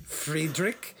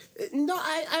 Friedrich? No,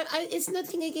 I it's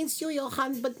nothing against you,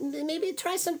 Johann, but maybe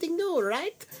try something new,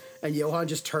 right? And Johann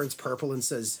just turns purple and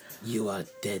says, you are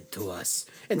dead to us,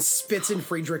 and spits in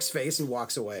Friedrich's face and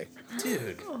walks away.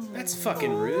 Dude, that's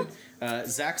fucking rude.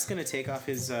 Zach's gonna take off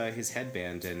his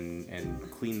headband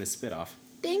and clean the spit off.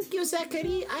 Thank you,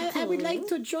 Zachary. I would like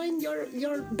to join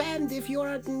your band if you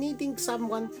are needing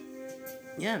someone.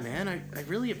 Yeah, man, I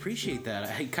really appreciate that.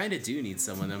 I kind of do need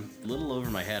someone. I'm a little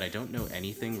over my head. I don't know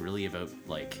anything really about,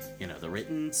 like, you know, the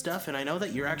written stuff, and I know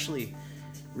that you're actually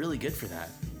really good for that.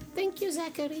 Thank you,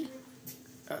 Zachary.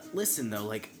 Listen, though,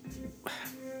 like,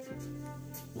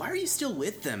 why are you still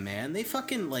with them, man? They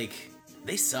fucking, like,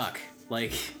 they suck.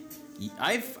 Like,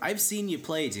 I've seen you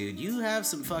play, dude. You have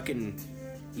some fucking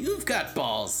You've got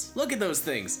balls. Look at those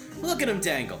things. Look at them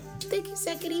dangle. Thank you,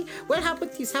 Zachary. Well, how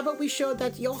about this? How about we show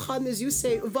that Johann, as you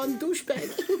say, one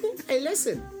douchebag? Hey,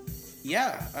 listen.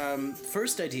 Yeah,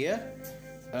 first idea.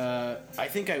 I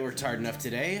think I worked hard enough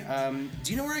today.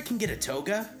 Do you know where I can get a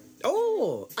toga?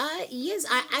 Oh, yes,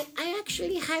 I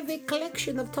actually have a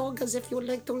collection of togas if you would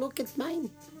like to look at mine.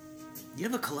 You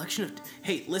have a collection of...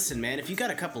 Hey, listen, man, if you got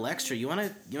a couple extra, you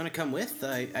wanna come with?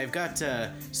 I've got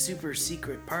a super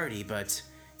secret party, but,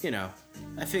 you know,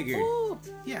 I figured... Oh.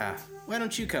 Yeah, why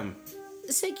don't you come?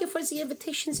 Thank you for the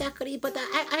invitation, Zachary, but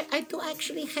I do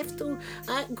actually have to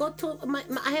go to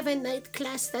I have a night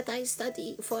class that I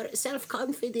study for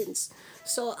self-confidence,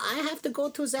 so I have to go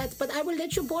to that, but I will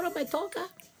let you borrow my toga.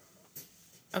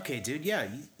 Okay, dude, yeah,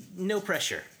 no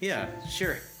pressure. Yeah,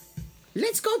 sure.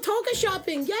 Let's go toga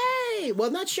shopping, yay! Well,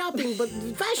 not shopping, but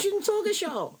fashion toga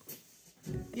show.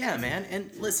 Yeah, man, and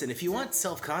listen, if you want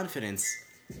self-confidence,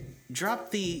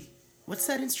 drop the... What's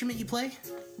that instrument you play?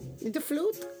 The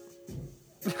flute?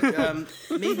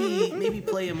 Maybe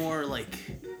play a more, like,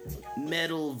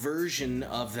 metal version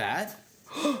of that.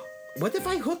 What if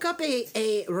I hook up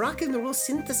a rock and roll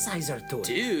synthesizer to it?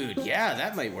 Dude, yeah,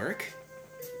 that might work.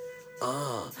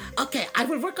 Oh, okay, I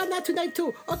will work on that tonight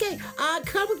too. Okay,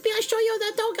 come with me, I'll show you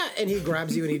the toga. And he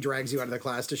grabs you and he drags you out of the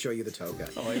class to show you the toga.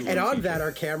 And on that,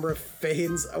 our camera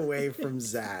fades away from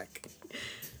Zach.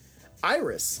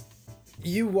 Iris,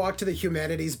 you walk to the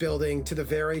humanities building to the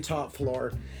very top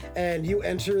floor, and you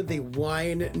enter the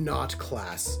wine not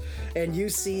class. And you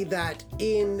see that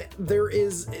there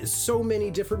is so many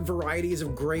different varieties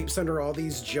of grapes under all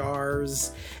these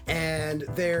jars, and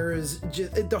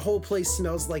the whole place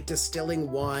smells like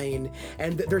distilling wine,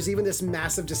 and there's even this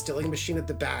massive distilling machine at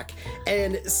the back.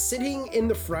 And sitting in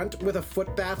the front with a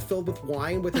foot bath filled with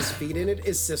wine with his feet in it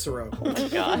is Cicero. Oh my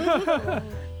god.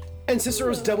 And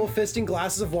Cicero's double fisting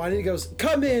glasses of wine, and he goes,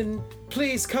 "Come in,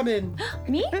 please come in."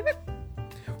 Me?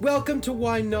 Welcome to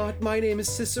Wine Not. My name is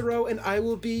Cicero, and I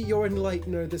will be your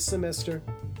enlightener this semester.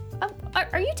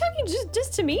 Are you talking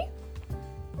just to me?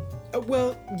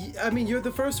 Well, I mean, you're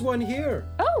the first one here.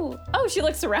 Oh, she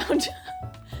looks around.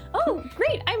 Oh,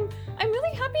 great. I'm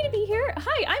really happy to be here.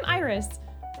 Hi, I'm Iris.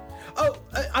 Oh,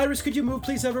 Iris, could you move,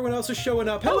 please? Everyone else is showing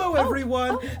up. Hello,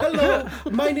 everyone. Hello.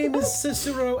 My name is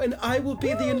Cicero, and I will be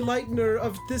the enlightener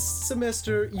of this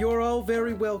semester. You're all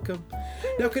very welcome.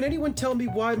 Now, can anyone tell me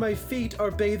why my feet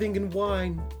are bathing in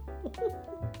wine?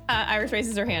 Iris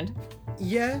raises her hand.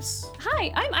 Yes.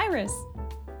 Hi, I'm Iris.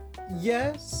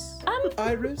 Yes.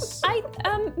 Iris.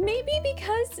 Maybe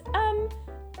because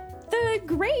the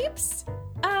grapes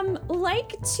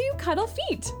like to cuddle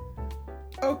feet.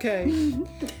 Okay.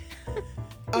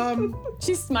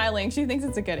 She's smiling. She thinks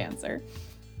it's a good answer.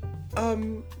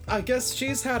 I guess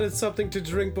she's had something to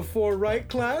drink before, right,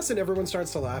 class? And everyone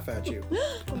starts to laugh at you.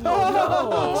 She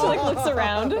like looks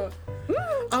around.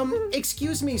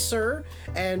 Excuse me, sir.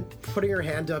 And putting her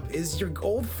hand up is your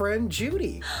old friend,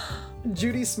 Judy.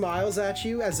 Judy smiles at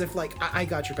you as if like, I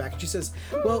got your back. And she says,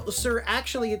 well, sir,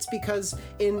 actually it's because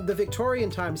in the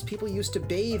Victorian times, people used to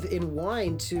bathe in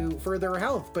wine for their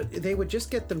health, but they would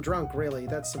just get them drunk, really.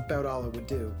 That's about all it would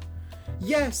do.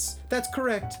 Yes, that's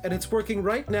correct, and it's working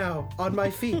right now on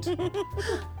my feet.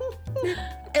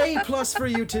 A+ for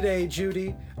you today,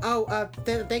 Judy. Oh,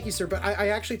 thank you, sir, but I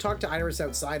actually talked to Iris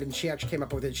outside, and she actually came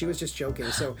up with it. She was just joking,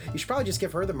 so you should probably just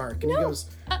give her the mark. And he goes,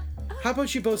 how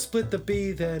about you both split the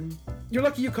B, then? You're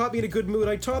lucky you caught me in a good mood.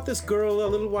 I taught this girl a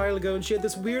little while ago, and she had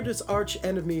this weirdest arch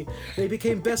enemy. They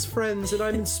became best friends, and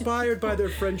I'm inspired by their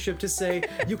friendship to say,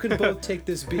 you can both take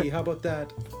this B. How about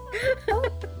that? Oh,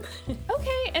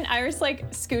 okay. And Iris like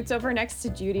scoots over next to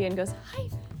Judy and goes, hi,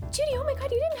 Judy, oh my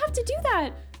god, you didn't have to do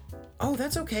that. Oh,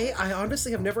 that's okay. I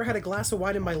honestly have never had a glass of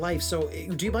wine in my life, so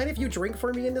do you mind if you drink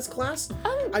for me in this class?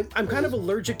 I'm kind of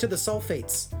allergic to the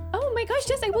sulfates. Oh my gosh,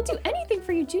 yes, I will do anything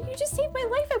for you, Judy. You just saved my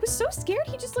life. I was so scared.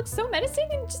 He just looked so menacing,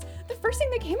 and just the first thing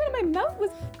that came out of my mouth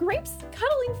was grapes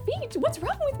cuddling feet. What's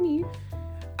wrong with me?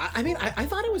 I mean, I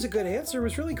thought it was a good answer. It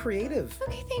was really creative.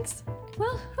 Okay, thanks.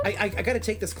 Well, I got to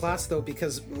take this class, though,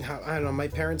 because, I don't know, my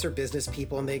parents are business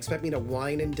people, and they expect me to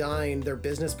wine and dine their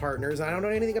business partners, and I don't know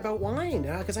anything about wine,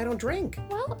 because I don't drink.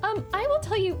 Well, I will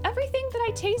tell you everything that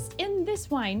I taste in this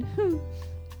wine.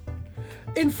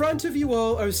 In front of you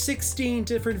all are 16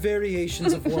 different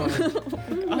variations of wine.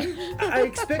 I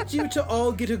expect you to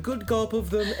all get a good gulp of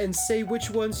them and say which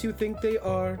ones you think they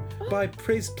are by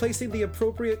placing the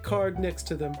appropriate card next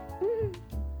to them.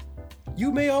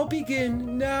 You may all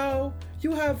begin now.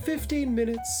 You have 15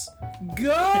 minutes.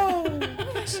 Go!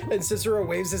 And Cicero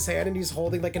waves his hand and he's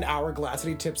holding like an hourglass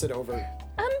and he tips it over.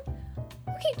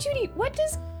 Okay, Judy, what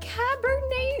does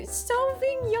Cabernet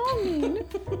Sauvignon.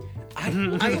 I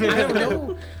don't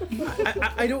know.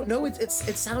 I don't know. It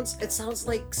sounds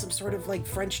like some sort of like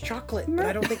French chocolate, but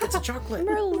I don't think it's a chocolate.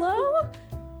 Merlot?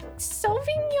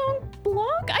 Sauvignon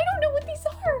Blanc? I don't know what these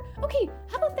are. Okay,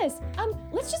 how about this?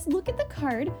 Let's just look at the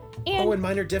card and... Oh, and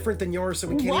mine are different than yours, so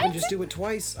we can't even What? just do it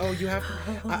twice. Oh, you have...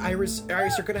 Iris,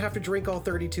 you're gonna have to drink all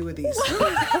 32 of these. Oh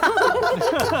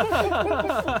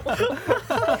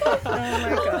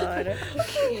my god.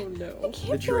 Oh no.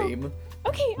 The dream.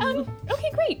 Okay, okay,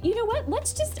 great. You know what?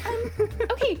 Let's just,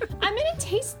 okay, I'm gonna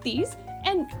taste these,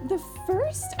 and the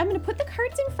first, I'm gonna put the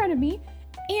cards in front of me,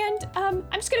 and, I'm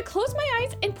just gonna close my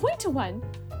eyes and point to one.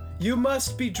 You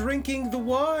must be drinking the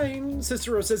wine,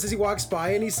 Cicero says as he walks by,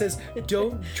 and he says,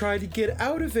 don't try to get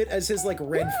out of it, as his, like,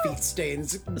 red feet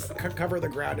stains cover the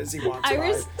ground as he walks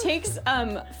Iris by. takes,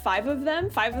 5 of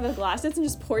the glasses, and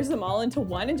just pours them all into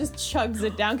one and just chugs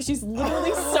it down, because she's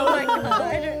literally so,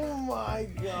 Oh my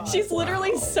god. she's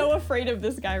literally so afraid of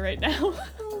this guy right now.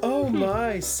 Oh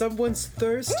my, someone's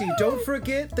thirsty. Don't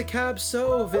forget the Cab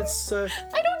Sauv. It's, I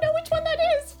don't know which one that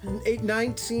is.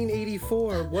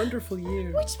 1984. Wonderful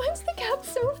year. Which one's the Cab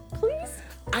Sauv, please?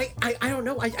 I don't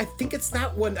know. I think it's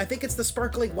that one. I think it's the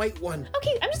sparkling white one.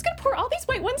 Okay, I'm just gonna pour all these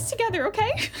white ones together,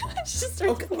 okay? She just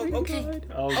starts Okay, pouring. okay.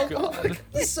 Oh god.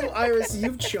 So, Iris,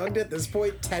 you've chugged at this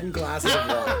point 10 glasses of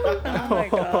wine. Oh my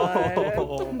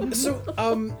god. So,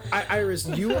 Iris,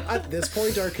 you at this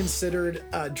point are considered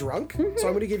drunk. So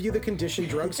I'm going to give you the condition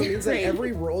drunk. So it means that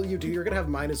every roll you do, you're going to have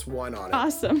 -1 on it.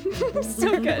 Awesome.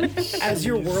 So good. As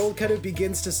your world kind of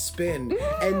begins to spin,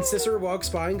 and Cicero walks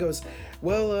by and goes,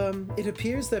 well, it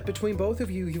appears that between both of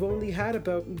you, you've only had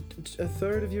about a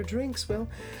third of your drinks. Well,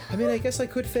 I mean, I guess I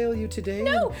could fail you today.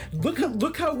 No!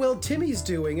 Look how well Timmy's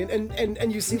doing.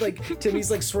 And you see, like,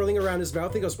 Timmy's, like, swirling around his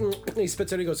mouth. He goes, and he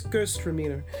spits out and he goes,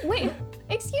 Gerstraminer. Wait,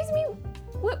 excuse me.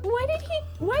 Why did he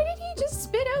just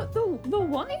spit out the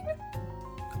wine?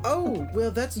 Oh,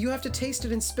 well, you have to taste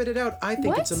it and spit it out. I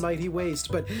think it's a What? mighty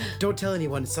waste, but don't tell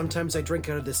anyone. Sometimes I drink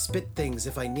out of the spit things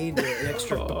if I need an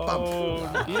extra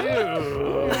bump.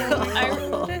 Ew.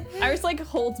 Iris like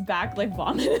holds back like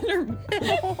vomit in her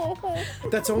mouth.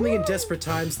 That's only in desperate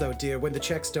times, though, dear, when the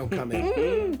checks don't come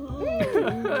in.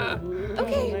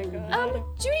 Okay,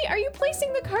 Judy, are you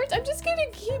placing the cards? I'm just gonna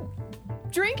keep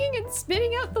drinking and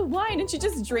spitting out the wine, and she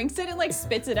just drinks it and like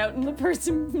spits it out in the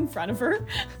person in front of her.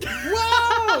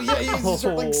 Whoa! Yeah, you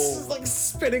start like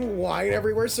spitting wine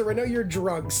everywhere. So I know you're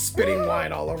drunk, spitting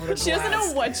wine all over the glass. She doesn't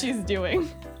know what she's doing.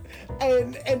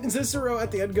 And Cicero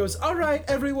at the end goes, all right,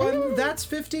 everyone, that's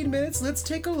 15 minutes. Let's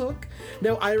take a look.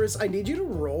 Now, Iris, I need you to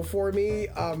roll for me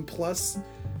plus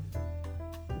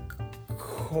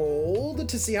cold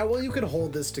to see how well you can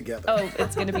hold this together. Oh,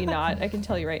 it's gonna be not. I can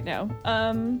tell you right now.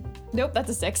 Nope, that's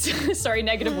a 6. Sorry,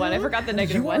 -1. I forgot the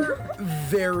negative You one. are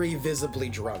very visibly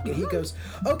drunk. And he goes,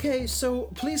 okay, so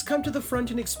please come to the front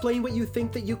and explain what you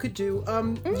think that you could do.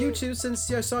 You two,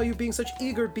 since I saw you being such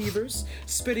eager beavers,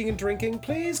 spitting and drinking,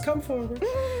 please come forward.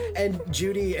 And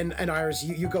Judy and Iris,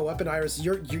 you go up, and Iris,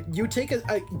 you take a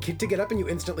to get up and you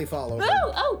instantly fall over.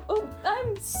 Oh,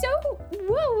 I'm so,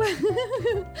 whoa.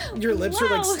 Your lips are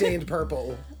like Wow. stained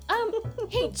purple.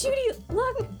 Hey, Judy,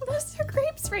 look, those are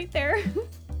grapes right there.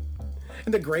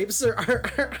 And the grapes are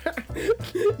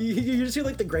you just hear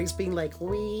like the grapes being like,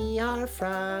 we are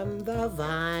from the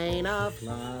vine of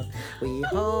love. We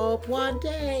hope one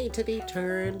day to be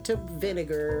turned to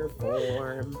vinegar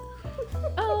form.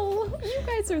 Oh, you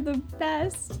guys are the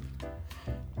best.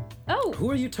 Oh,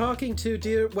 Who are you talking to,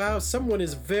 dear? Wow, someone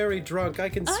is very drunk. I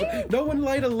can no one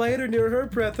light a lighter near her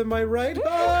breath, am I right?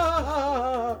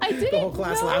 I didn't The whole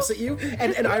class know. laughs at you.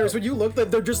 And Iris, when you look,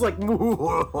 they're just like she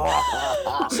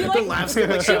the like, laughs get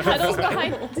like she huddles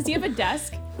behind. Does he have a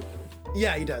desk?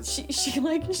 Yeah, he does. She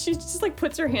just like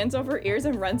puts her hands over her ears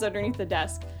and runs underneath the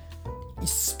desk.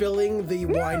 Spilling the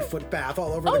wine foot bath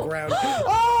all over the ground.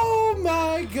 Oh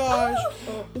my gosh.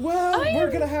 Well, we're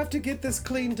gonna have to get this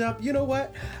cleaned up. You know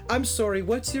what? I'm sorry.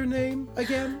 What's your name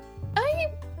again?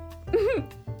 I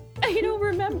don't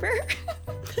remember.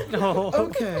 No.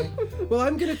 Okay. Well,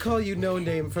 I'm gonna call you No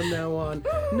Name from now on.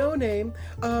 No Name.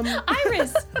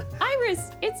 Iris,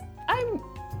 I'm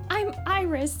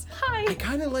Iris. Hi. I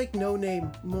kind of like No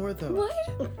Name more though.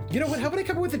 What? You know what? How about I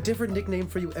come up with a different nickname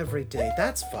for you every day?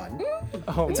 That's fun.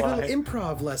 Oh It's like a my. little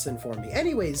improv lesson for me.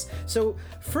 Anyways, so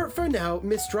for now,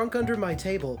 Miss Drunk Under My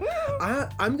Table,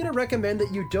 I'm gonna recommend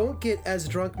that you don't get as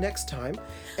drunk next time,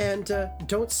 and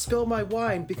don't spill my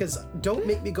wine, because don't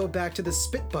make me go back to the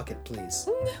spit bucket, please.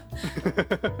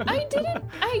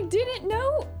 I didn't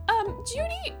know.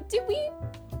 Judy,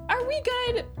 are we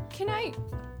good? Can I?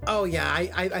 Oh yeah,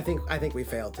 I think we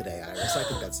failed today, Iris. I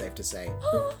think that's safe to say.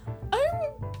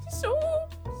 I'm so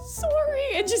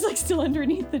sorry. And she's like still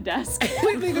underneath the desk.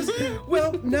 Because,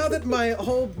 well, now that my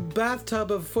whole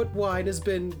bathtub of foot wine has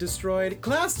been destroyed,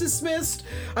 class dismissed.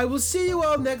 I will see you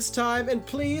all next time, and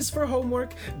please, for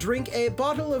homework, drink a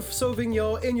bottle of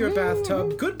Sauvignon in your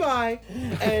bathtub. Goodbye.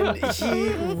 And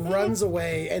he runs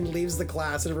away and leaves the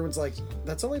class, and everyone's like,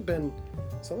 it's only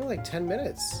like 10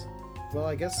 minutes. Well,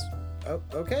 I guess,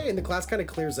 okay. And the class kind of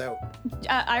clears out.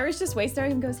 Iris just waits there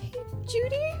and goes, hey,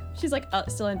 Judy? She's like,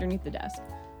 still underneath the desk.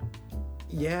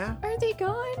 Yeah? Are they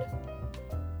gone?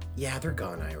 Yeah, they're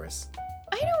gone, Iris.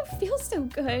 I don't feel so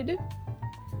good.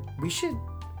 We should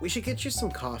get you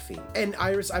some coffee. And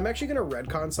Iris, I'm actually gonna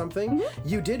retcon something. Mm-hmm.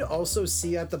 You did also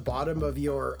see at the bottom of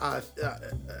your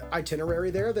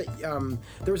itinerary there that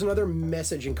there was another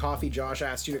message in coffee. Josh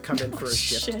asked you to come in for a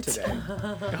shift today.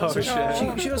 Oh,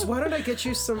 shit. She goes, why don't I get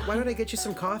you some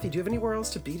coffee? Do you have anywhere else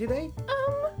to be today?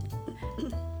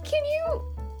 Can you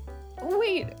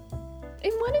wait?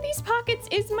 In one of these pockets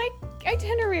is my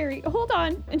itinerary. Hold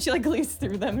on. And she like leaves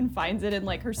through them and finds it in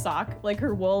like her sock, like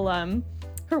her wool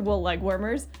leg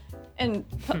warmers, and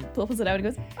pulls it out and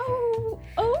goes, oh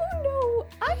no,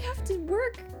 I have to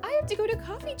work. I have to go to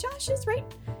Coffee Josh's right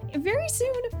very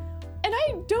soon, and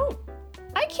I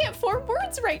can't form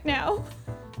words right now.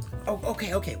 Oh,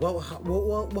 okay. Well, how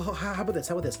about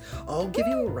this? I'll give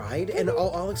you a ride, and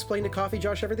I'll explain to Coffee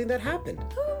Josh everything that happened.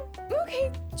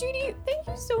 Okay, Judy, thank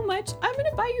you so much. I'm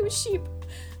gonna buy you a sheep.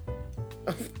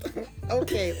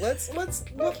 Okay, let's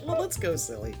go,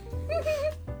 silly.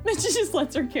 And she just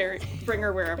lets her bring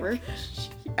her wherever.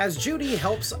 As Judy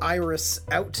helps Iris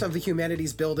out of the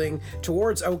humanities building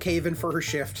towards Oak Haven for her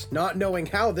shift, not knowing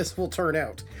how this will turn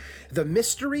out, the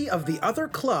mystery of the other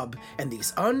club and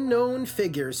these unknown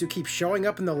figures who keep showing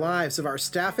up in the lives of our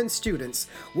staff and students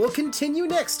will continue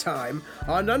next time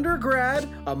on Undergrad,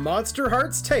 A Monster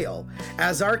Heart's Tale,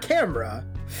 as our camera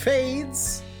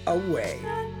fades away.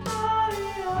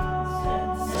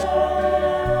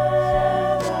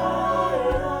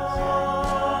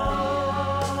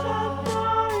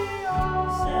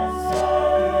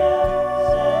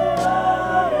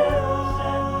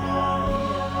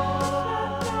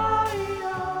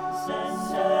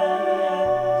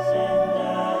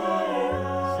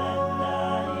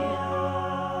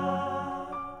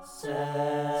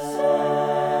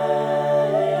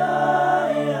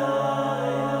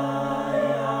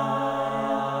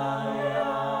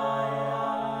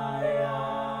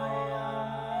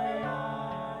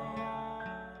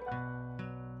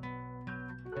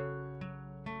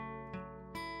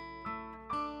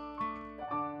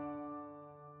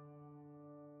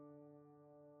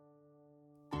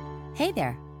 Hey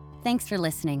there. Thanks for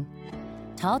listening.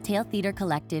 Tall Tale Theater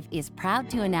Collective is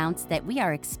proud to announce that we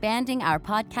are expanding our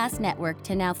podcast network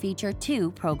to now feature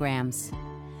 2 programs.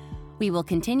 We will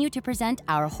continue to present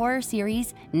our horror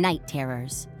series, Night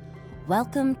Terrors.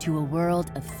 Welcome to a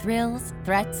world of thrills,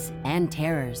 threats, and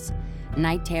terrors.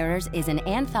 Night Terrors is an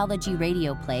anthology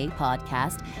radio play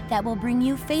podcast that will bring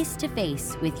you face to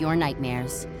face with your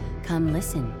nightmares. Come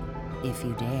listen, if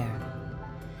you dare.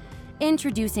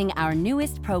 Introducing our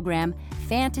newest program,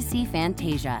 Fantasy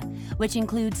Fantasia, which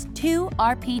includes 2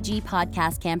 RPG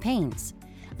podcast campaigns.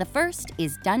 The first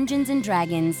is Dungeons &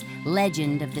 Dragons: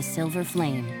 Legend of the Silver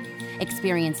Flame.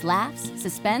 Experience laughs,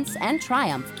 suspense, and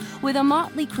triumph with a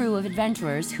motley crew of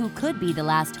adventurers who could be the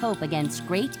last hope against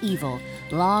great evil,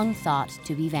 long thought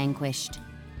to be vanquished.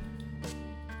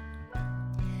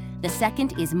 The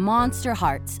second is Monster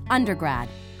Hearts: Undergrad.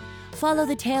 Follow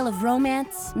the tale of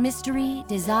romance, mystery,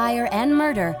 desire, and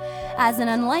murder as an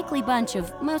unlikely bunch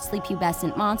of mostly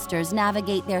pubescent monsters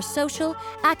navigate their social,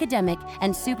 academic,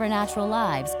 and supernatural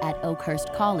lives at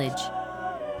Oakhurst College.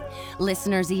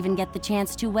 Listeners even get the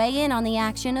chance to weigh in on the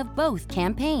action of both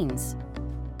campaigns.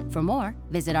 For more,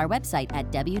 visit our website at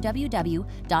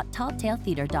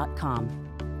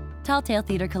www.talltaletheater.com. Tall Tale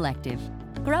Theater Collective.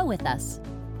 Grow with us.